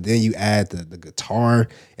behind that. But then you add the guitar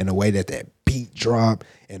and the way that beat drop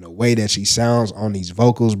and the way that she sounds on these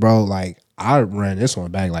vocals, bro. Like I ran this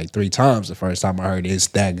one back like 3 times the first time I heard it. It's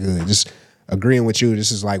that good. Just agreeing with you.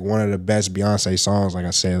 This is like one of the best Beyonce songs, like I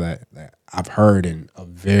said, that I've heard in a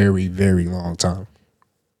very, very long time.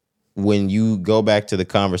 When you go back to the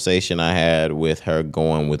conversation I had with her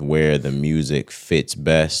going with where the music fits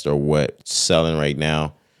best or what's selling right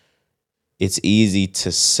now, it's easy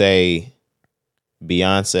to say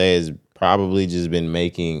Beyonce has probably just been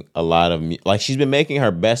making a lot of, like she's been making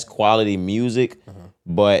her best quality music,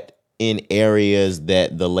 but in areas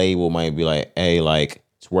that the label might be like, hey, like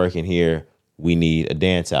it's working here. We need a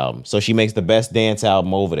dance album. So she makes the best dance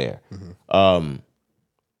album over there.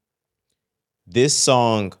 This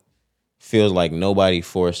song feels like nobody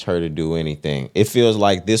forced her to do anything. It feels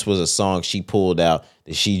like this was a song she pulled out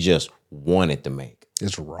that she just wanted to make.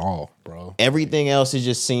 It's raw, bro. Everything else, it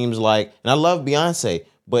just seems like, and I love Beyonce,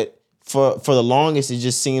 but for the longest, it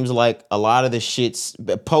just seems like a lot of the shit's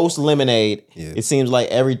post Lemonade. It seems like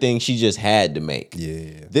everything she just had to make.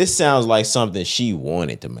 Yeah. This sounds like something she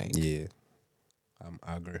wanted to make. Yeah.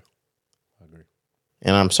 I agree.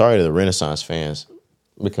 And I'm sorry to the Renaissance fans,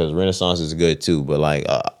 because Renaissance is good too, but like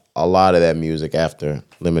a lot of that music after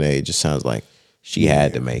Lemonade just sounds like she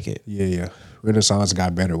had to make it. Yeah. Renaissance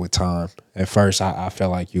got better with time. At first, I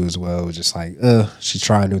felt like you as well. It was just like, she's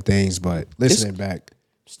trying new things, but listening back,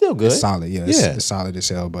 Still good. it's solid. Yeah, it's solid as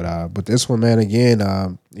hell. But this one, man,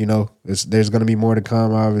 again, you know, there's gonna be more to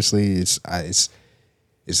come. Obviously,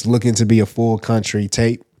 it's looking to be a full country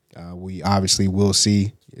tape. We obviously will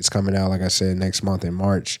see. It's coming out, like I said, next month in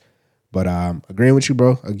March. But agreeing with you,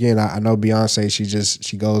 bro. Again, I know Beyonce,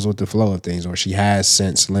 she goes with the flow of things, or she has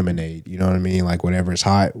since Lemonade. You know what I mean? Like whatever is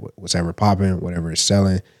hot, whatever popping, whatever is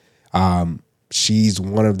selling. She's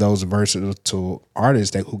one of those versatile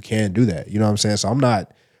artists who can do that. You know what I'm saying? So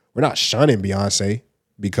we're not shunning Beyonce,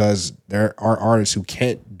 because there are artists who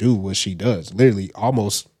can't do what she does. Literally,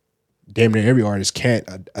 almost damn near every artist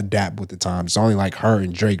can't adapt with the times. It's only like her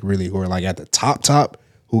and Drake really who are like at the top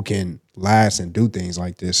who can last and do things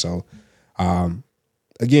like this. So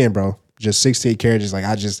again, bro, just 16 Carriages. Like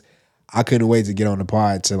I couldn't wait to get on the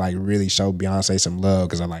pod to like really show Beyonce some love,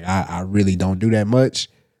 because I really don't do that much.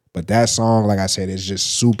 But that song, like I said, is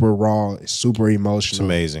just super raw. It's super emotional. It's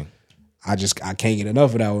amazing. I can't get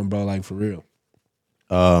enough of that one, bro. Like for real.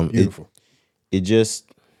 Beautiful.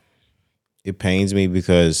 It pains me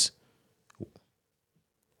because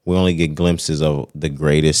we only get glimpses of the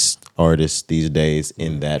greatest artists these days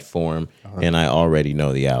in that form, and I already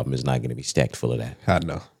know the album is not going to be stacked full of that. I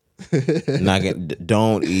know.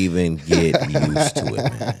 Don't even get used to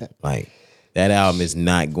it, man. Like that album is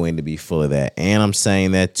not going to be full of that, and I'm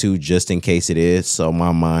saying that too just in case it is, so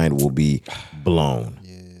my mind will be blown.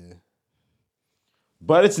 Yeah,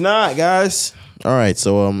 but it's not, guys. All right,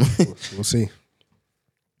 so we'll see.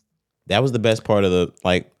 That was the best part of the,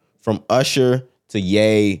 like, from Usher to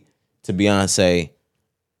Ye to Beyonce.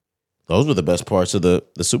 Those were the best parts of the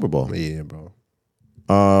Super Bowl. Yeah, bro.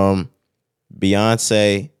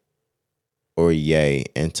 Beyonce or Ye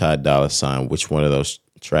and Ty Dolla $ign, which one of those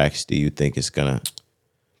tracks do you think is gonna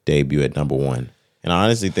debut at number 1? And I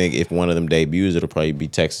honestly think if one of them debuts, it'll probably be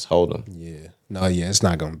Texas Hold'em. Yeah. No, yeah, it's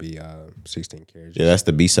not gonna be 16 Carriages. Yeah, that's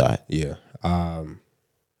the B-side. Yeah.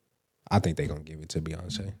 I think they're gonna give it to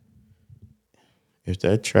Beyonce. If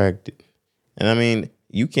that track, and I mean,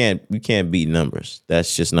 you can't beat numbers.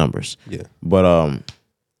 That's just numbers. Yeah. But I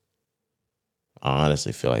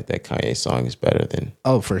honestly feel like that Kanye song is better than.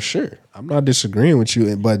 Oh, for sure. I'm not disagreeing with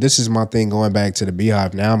you, but this is my thing going back to the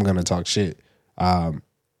Beehive. Now I'm gonna talk shit.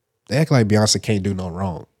 They act like Beyonce can't do no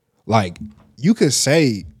wrong. Like, you could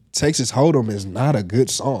say Texas Hold'em is not a good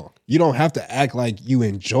song. You don't have to act like you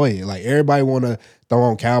enjoy it. Like, everybody want to throw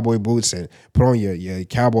on cowboy boots and put on your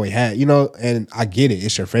cowboy hat, you know, and I get it.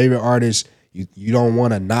 It's your favorite artist. You don't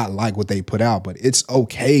want to not like what they put out, but it's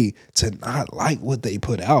okay to not like what they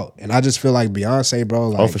put out. And I just feel like Beyonce, bro,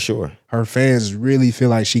 like, Oh, for sure. her fans really feel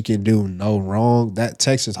like she can do no wrong. That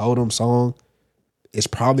Texas Hold'em song is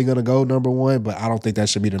probably gonna go #1, but I don't think that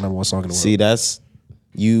should be the #1 song in the world. See, that's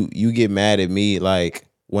you get mad at me like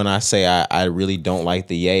when I say I really don't like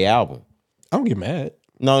the Ye album. I don't get mad.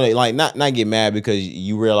 No, like not get mad because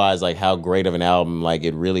you realize like how great of an album like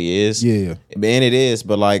it really is. Yeah. And it is,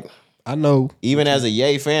 but like I know. even as a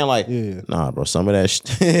Ye fan, like Yeah. nah, bro, some of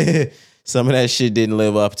that some of that shit didn't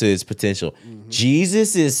live up to its potential.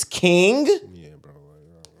 Jesus is king. Yeah, bro.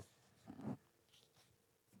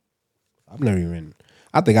 I've never even.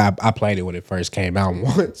 I think I played it when it first came out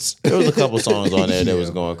once. There was a couple songs on there that Yeah, was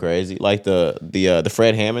going crazy, like the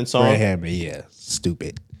Fred Hammond song. Fred Hammond, yeah,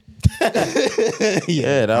 stupid.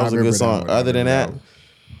 Yeah, that was a remember good that song. one. I Other than that, remember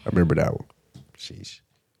I remember that one. Sheesh.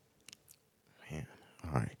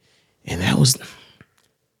 all right, and that was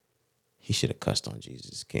he should have cussed on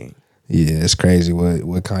Jesus is king. Yeah, it's crazy what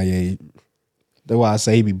Kanye. That's why I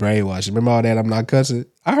say he be brainwashed. Remember all that? I'm not cussing.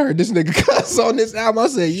 I heard this nigga cuss on this album. I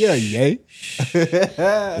said, yeah, yay.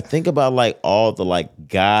 But think about like all the like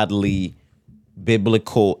godly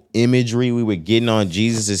biblical imagery we were getting on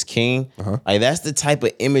Jesus is king. Like that's the type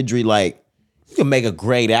of imagery like you can make a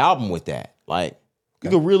great album with that. Like you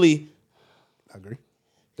could really I agree.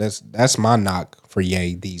 That's my knock for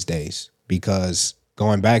Ye these days, because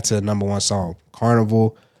going back to the #1 song,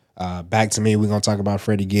 Carnival, Back to Me, we're gonna talk about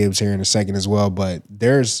Freddie Gibbs here in a second as well, but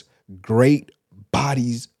there's great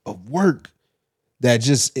bodies of work that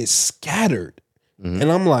just is scattered.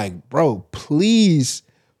 And I'm like, bro, please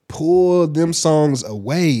pull them songs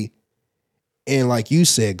away. And like you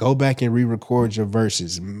said, go back and re-record your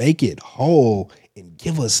verses, make it whole, and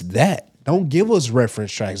give us that. Don't give us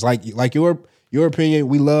reference tracks. Like your opinion,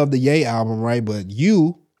 we love the Ye album, right? But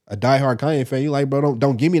you, a diehard Kanye fan, you like, bro,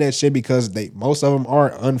 don't give me that shit, because most of them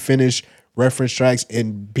are unfinished reference tracks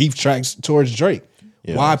and beef tracks towards Drake.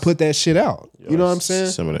 Yeah, Why put that shit out? You know what I'm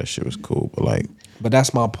saying? Some of that shit was cool, but like But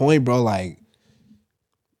that's my point, bro. Like,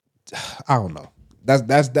 I don't know.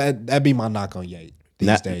 That'd be my knock on Ye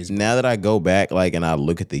these days. now that I go back like and I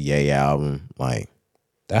look at the Ye album, like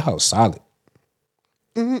That house solid.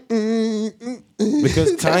 because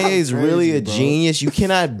Kanye's really a bro. genius. You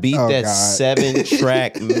cannot beat Oh, that God.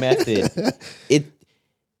 7-track method.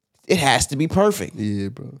 It has to be perfect. Yeah,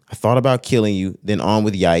 bro. I thought about killing you, then on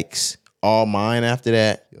with Yikes. All mine after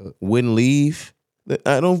that. Wouldn't leave.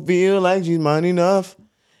 I don't feel like she's mine enough.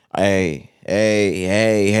 Hey.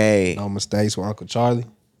 No Mistakes with Uncle Charlie.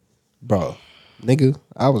 Bro, nigga,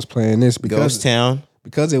 I was playing this Ghost Town.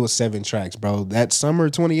 because it was 7 tracks, bro. That summer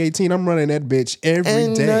 2018, I'm running that bitch every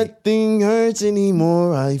And day. nothing hurts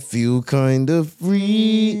anymore. I feel kind of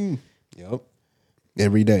free. Yep.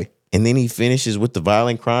 Every day. And then he finishes with the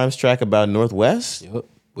Violent Crimes track about Northwest. Yep.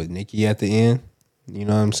 With Nicki at the end. You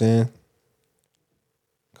know what I'm saying?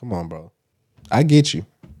 Come on, bro. I get you.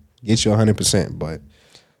 Get you 100%, but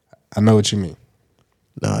I know what you mean.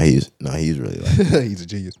 No, he's really like He's a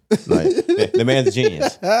genius. like the man's a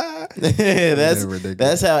genius.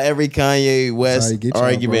 that's how every Kanye West how you get y'all,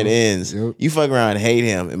 argument bro. ends. Yep. You fuck around and hate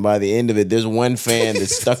him, and by the end of it, there's one fan that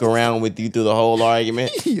stuck around with you through the whole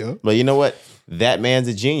argument. Yeah. But you know what? That man's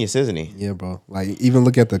a genius, isn't he? Yeah, bro. Like, even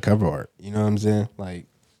look at the cover art. You know what I'm saying? Like,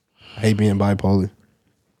 I hate being bipolar.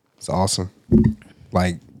 It's awesome.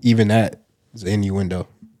 Like, even that is an innuendo.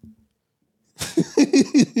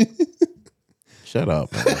 Shut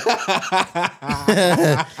up, man.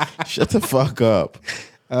 Shut the fuck up.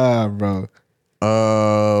 Bro.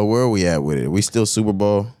 Where are we at with it? We still Super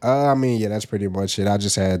Bowl? I mean, yeah, that's pretty much it. I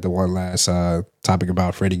just had the one last topic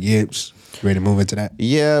about Freddie Gibbs. Ready to move into that?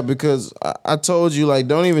 Yeah, because I told you, like,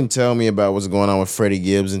 don't even tell me about what's going on with Freddie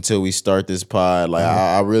Gibbs until we start this pod. Like,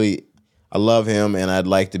 I love him, and I'd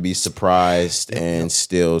like to be surprised and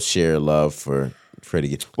still share love for Freddie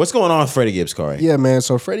Gibbs. What's going on with Freddie Gibbs, Corey? Yeah, man.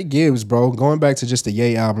 So Freddie Gibbs, bro, going back to just the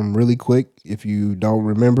Ye album really quick, if you don't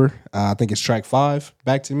remember, I think it's track 5,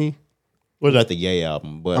 Back to Me. What about the Ye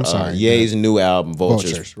album? But I'm sorry, Ye's new album,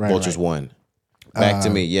 Vultures. Vultures, right, Vultures right. 1. Back to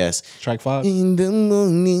Me, yes. Track 5. In the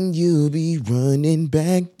morning, you'll be running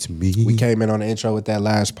back to me. We came in on the intro with that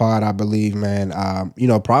last pod, I believe, man.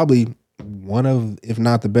 Probably one of, if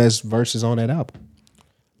not the best verses on that album.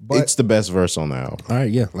 But It's the best verse on the album. all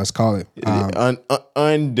right, yeah, let's call it.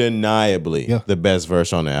 Undeniably Yeah. the best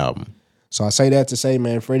verse on the album. So I say that to say,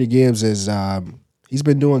 man, Freddie Gibbs is he's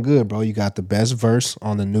been doing good, bro. You got the best verse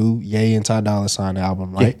on the new Ye and Ty Dolla $ign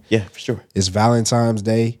album, right? Yeah, for sure. It's Valentine's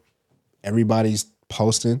Day. Everybody's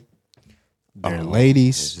posting their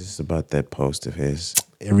ladies. It's just about that post of his.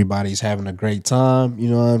 everybody's having a great time. You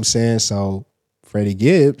know what I'm saying? So Freddie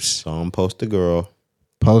Gibbs Saw him post a girl.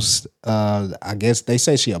 posts. I guess they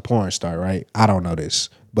say she a porn star, right? I don't know this,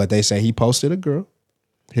 but they say he posted a girl,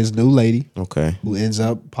 his new lady, Okay. who ends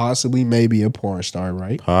up possibly maybe a porn star,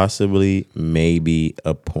 right? Possibly, maybe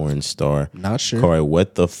a porn star. Not sure. Corey,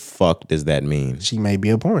 what the fuck does that mean? She may be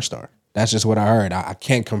a porn star. That's just what I heard. I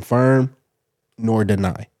can't confirm nor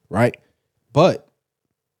deny, right? But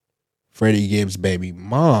Freddie Gibbs' baby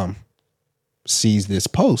mom sees this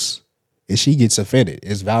post and she gets offended.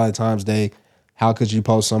 It's Valentine's Day. How could you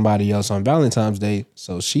post somebody else on Valentine's Day?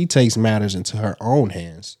 So she takes matters into her own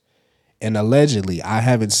hands. And allegedly, I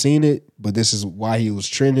haven't seen it, but this is why he was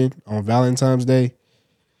trending on Valentine's Day.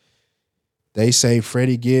 They say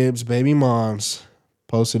Freddie Gibbs' baby moms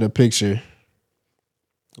posted a picture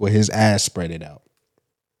with his ass spreaded out.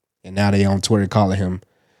 And now they on Twitter calling him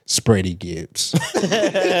Spready Gibbs.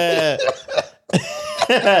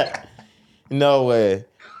 No way.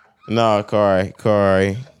 No, Corey.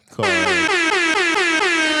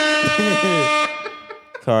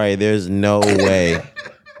 Corey, there's no way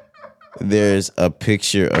there's a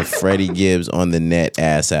picture of Freddie Gibbs on the net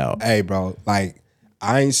ass out. Hey, bro, like,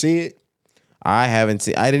 I ain't see it. I haven't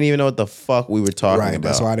seen. I didn't even know what the fuck we were talking Right, about.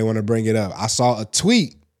 that's why I didn't want to bring it up. I saw a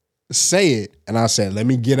tweet say it, and I said, let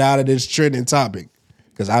me get out of this trending topic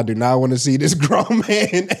because I do not want to see this grown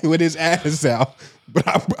man with his ass out. But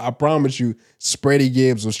I promise you, Spready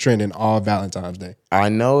Gibbs was trending all Valentine's Day. I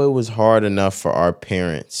know it was hard enough for our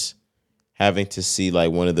parents having to see like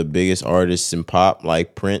one of the biggest artists in pop,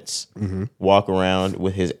 like Prince, walk around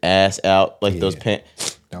with his ass out, like those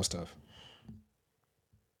pants. That was tough.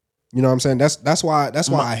 You know what I'm saying? That's why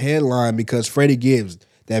I headline, because Freddie Gibbs,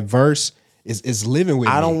 that verse is living with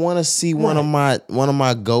me. I don't want to see one of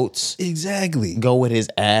my goats Exactly. go with his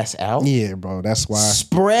ass out. Yeah, bro. That's why.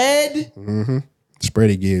 Spread.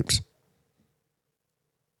 Spready Gibbs.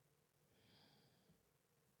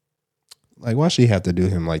 Like, why she have to do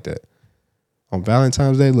him like that? On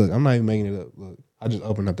Valentine's Day, look, I'm not even making it up. Look, I just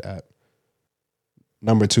opened up the app.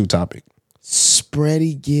 Number 2 topic.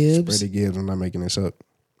 Spready Gibbs. Spready Gibbs, I'm not making this up.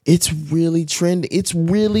 It's really trending. It's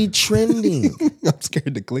really trending. I'm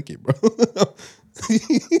scared to click it, bro.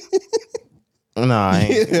 No, I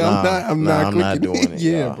ain't. Yeah, I'm not I'm not clicking doing it.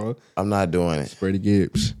 Yeah, y'all. bro. I'm not doing it. Spready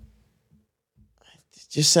Gibbs. It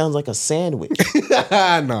just sounds like a sandwich.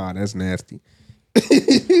 Nah, that's nasty.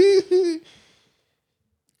 Yeah.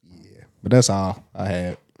 But that's all I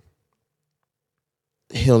had.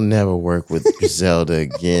 He'll never work with Griselda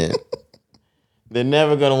again. They're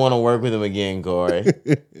never gonna want to work with him again, Corey.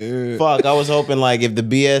 Fuck, I was hoping like if the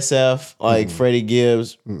BSF, like Freddie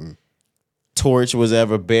Gibbs, torch was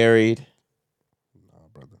ever buried,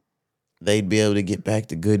 they'd be able to get back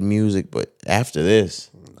to good music. But after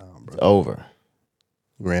this, it's over.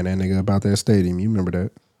 Ran that nigga about that stadium. You remember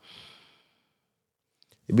that?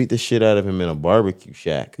 They beat the shit out of him in a barbecue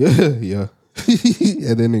shack. Yeah. Yeah,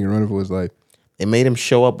 that nigga running for his life. They made him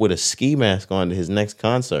show up with a ski mask on to his next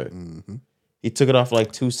concert. He took it off for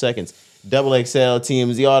like 2 seconds. Double XL,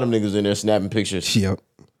 TMZ, all them niggas in there snapping pictures. Yep.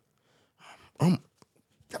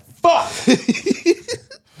 Fuck!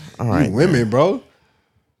 All right. You women, bro.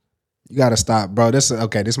 You gotta stop, bro. This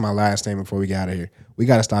is my last thing before we get out of here. We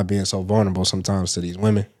gotta stop being so vulnerable sometimes to these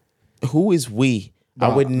women. Who is we? I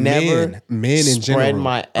would never men in spread general.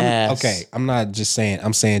 my ass. Okay, I'm not just saying.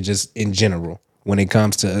 I'm saying just in general. When it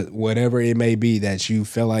comes to whatever it may be that you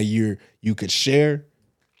feel like you could share,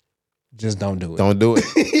 just don't do it. Don't do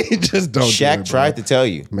it. Just don't. Shaq do it, tried to tell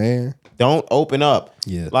you. man. Don't open up.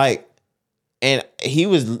 Yeah. Like, and he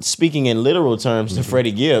was speaking in literal terms to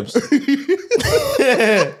Freddie Gibbs.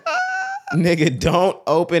 Nigga, don't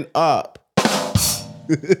open up.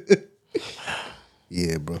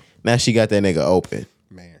 Yeah, bro. Now she got that nigga open.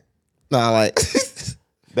 Man. Nah, like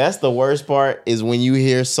that's the worst part is when you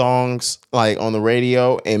hear songs like on the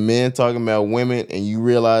radio and men talking about women and you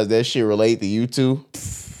realize that shit relate to you too.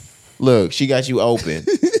 Look, she got you open.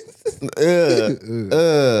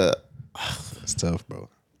 It's tough, bro.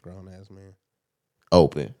 Grown ass man.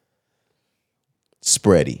 Open.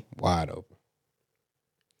 Spready. Wide open.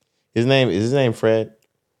 Is his name Fred?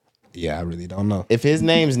 Yeah, I really don't know. If his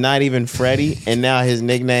name's not even Freddie and now his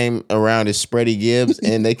nickname around is Spready Gibbs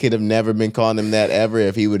and they could have never been calling him that ever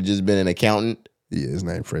if he would have just been an accountant. Yeah, his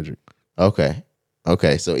name Frederick. Okay.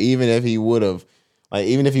 So even if he would have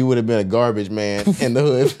been a garbage man in the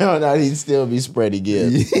hood found out, he'd still be Spready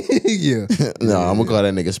Gibbs. Yeah. No, I'm gonna call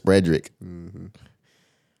that nigga Spredrick.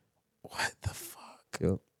 What the fuck?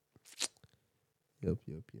 Yep.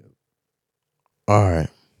 All right.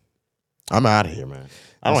 I'm out of here, man.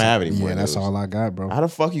 I don't have any more. Yeah, that's news. all I got, bro. How the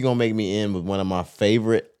fuck you gonna make me end with one of my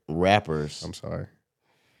favorite rappers? I'm sorry.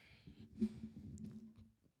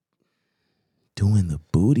 Doing the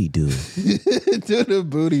booty do. Do the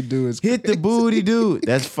booty do is Hit the booty do.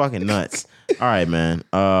 That's fucking nuts. All right, man.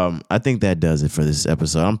 I think that does it for this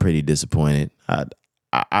episode. I'm pretty disappointed. I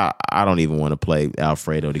don't even want to play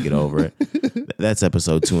Alfredo to get over it. That's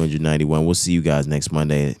episode 291. We'll see you guys next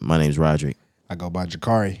Monday. My name's Roderick. I go by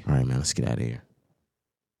Jakari. All right, man. Let's get out of here.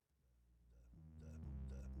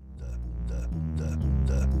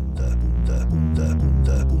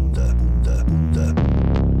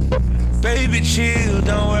 Baby, chill,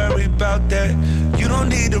 don't worry about that. You don't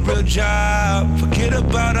need a real job. Forget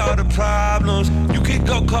about all the problems. You can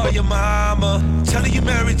go call your mama. Tell her you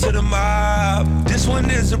married to the mob. This one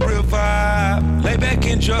is a real vibe. Lay back,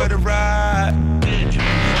 enjoy the ride.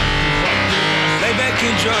 Lay back,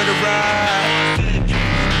 enjoy the ride.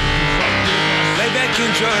 Lay back,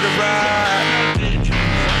 enjoy the ride.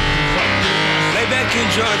 Lay back,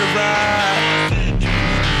 enjoy the ride.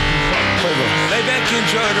 Lay back,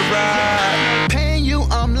 enjoy the ride. Paying you,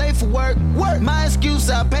 I'm late for work. My excuse,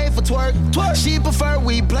 I pay for twerk. She prefer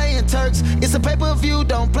we playing Turks. It's a pay-per-view,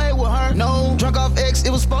 don't play with her. No, drunk off X,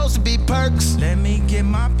 it was supposed to be perks. Let me get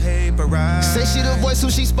my paper right. Say she the voice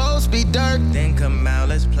who she supposed to be Dirk. Then come out,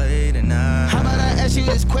 let's play tonight. How about I ask you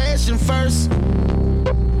this question first?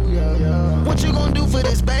 What you gonna do for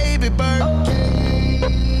this baby bird?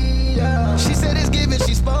 She said it's given,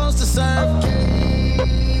 she's supposed to serve.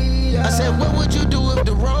 I said, what would you do if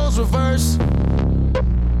the roles reverse?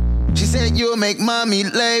 She said, you'll make mommy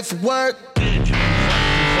late for work. You'll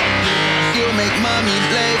make mommy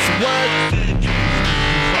late for work.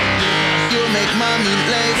 You'll make mommy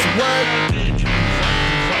late for work.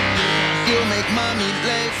 You'll make mommy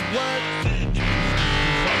late for work.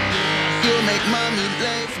 You'll make mommy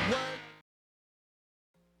late for work.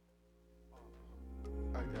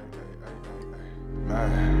 Man,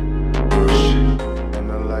 on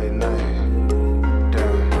a late night,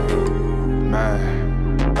 damn, man,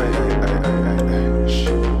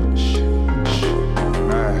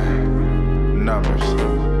 man, numbers,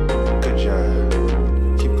 good job,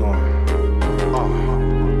 keep going,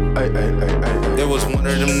 It was one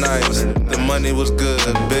of them nights, the money was good,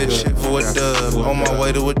 bitch hit for a dub, on my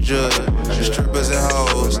way to a judge, strippers and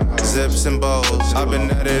hoes, zips and bows, I've been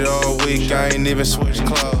at it all week, I ain't even switched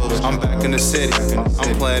clothes, I'm back in the city,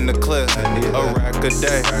 I'm playing the clip, a rack a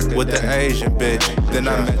day, with the Asian bitch, then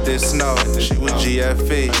I met this Snow, she was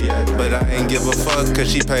GFE, but I ain't give a fuck cause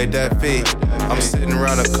she paid that fee, I'm sitting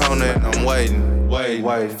around the corner and I'm waiting.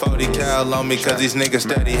 40 cal on me cause these niggas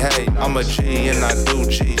steady hate. I'm a G and I do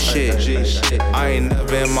G shit. I ain't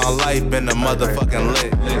never in my life been a motherfucking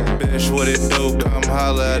lick. Bitch, what it do? Come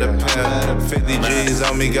holla at a pimp. 50 G's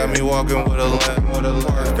on me, got me walking with a limp.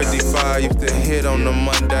 Park 55 used to hit on the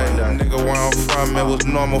Monday. Nigga, where I'm from, it was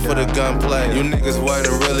normal for the gunplay. You niggas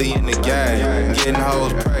wasn't really in the game. Getting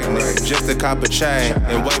hoes pregnant, just to cop a chain.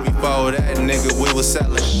 And way before that, nigga, we was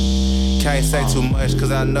selling. Can't say too much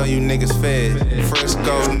cause I know you niggas fed.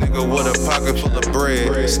 Frisco nigga with a pocket full of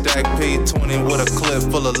bread. Stack P20 with a clip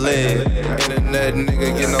full of lead. Internet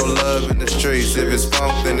nigga get no love in the streets. If it's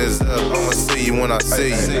funk then it's up, I'ma see you when I see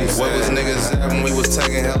you. What was niggas at when we was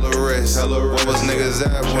taking hella risks? What was niggas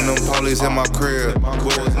at when them police hit my crib? What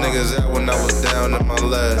was niggas at when I was down in my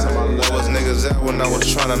last? What was niggas at when I was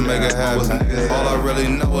trying to make it happen? All I really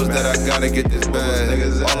know is that I gotta get this bag.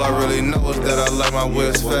 All I really know is that I like my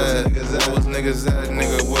whips fast. What was niggas at,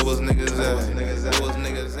 nigga? What was niggas at? What was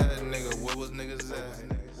niggas at, nigga? What was niggas at?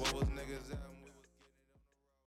 What was niggas at?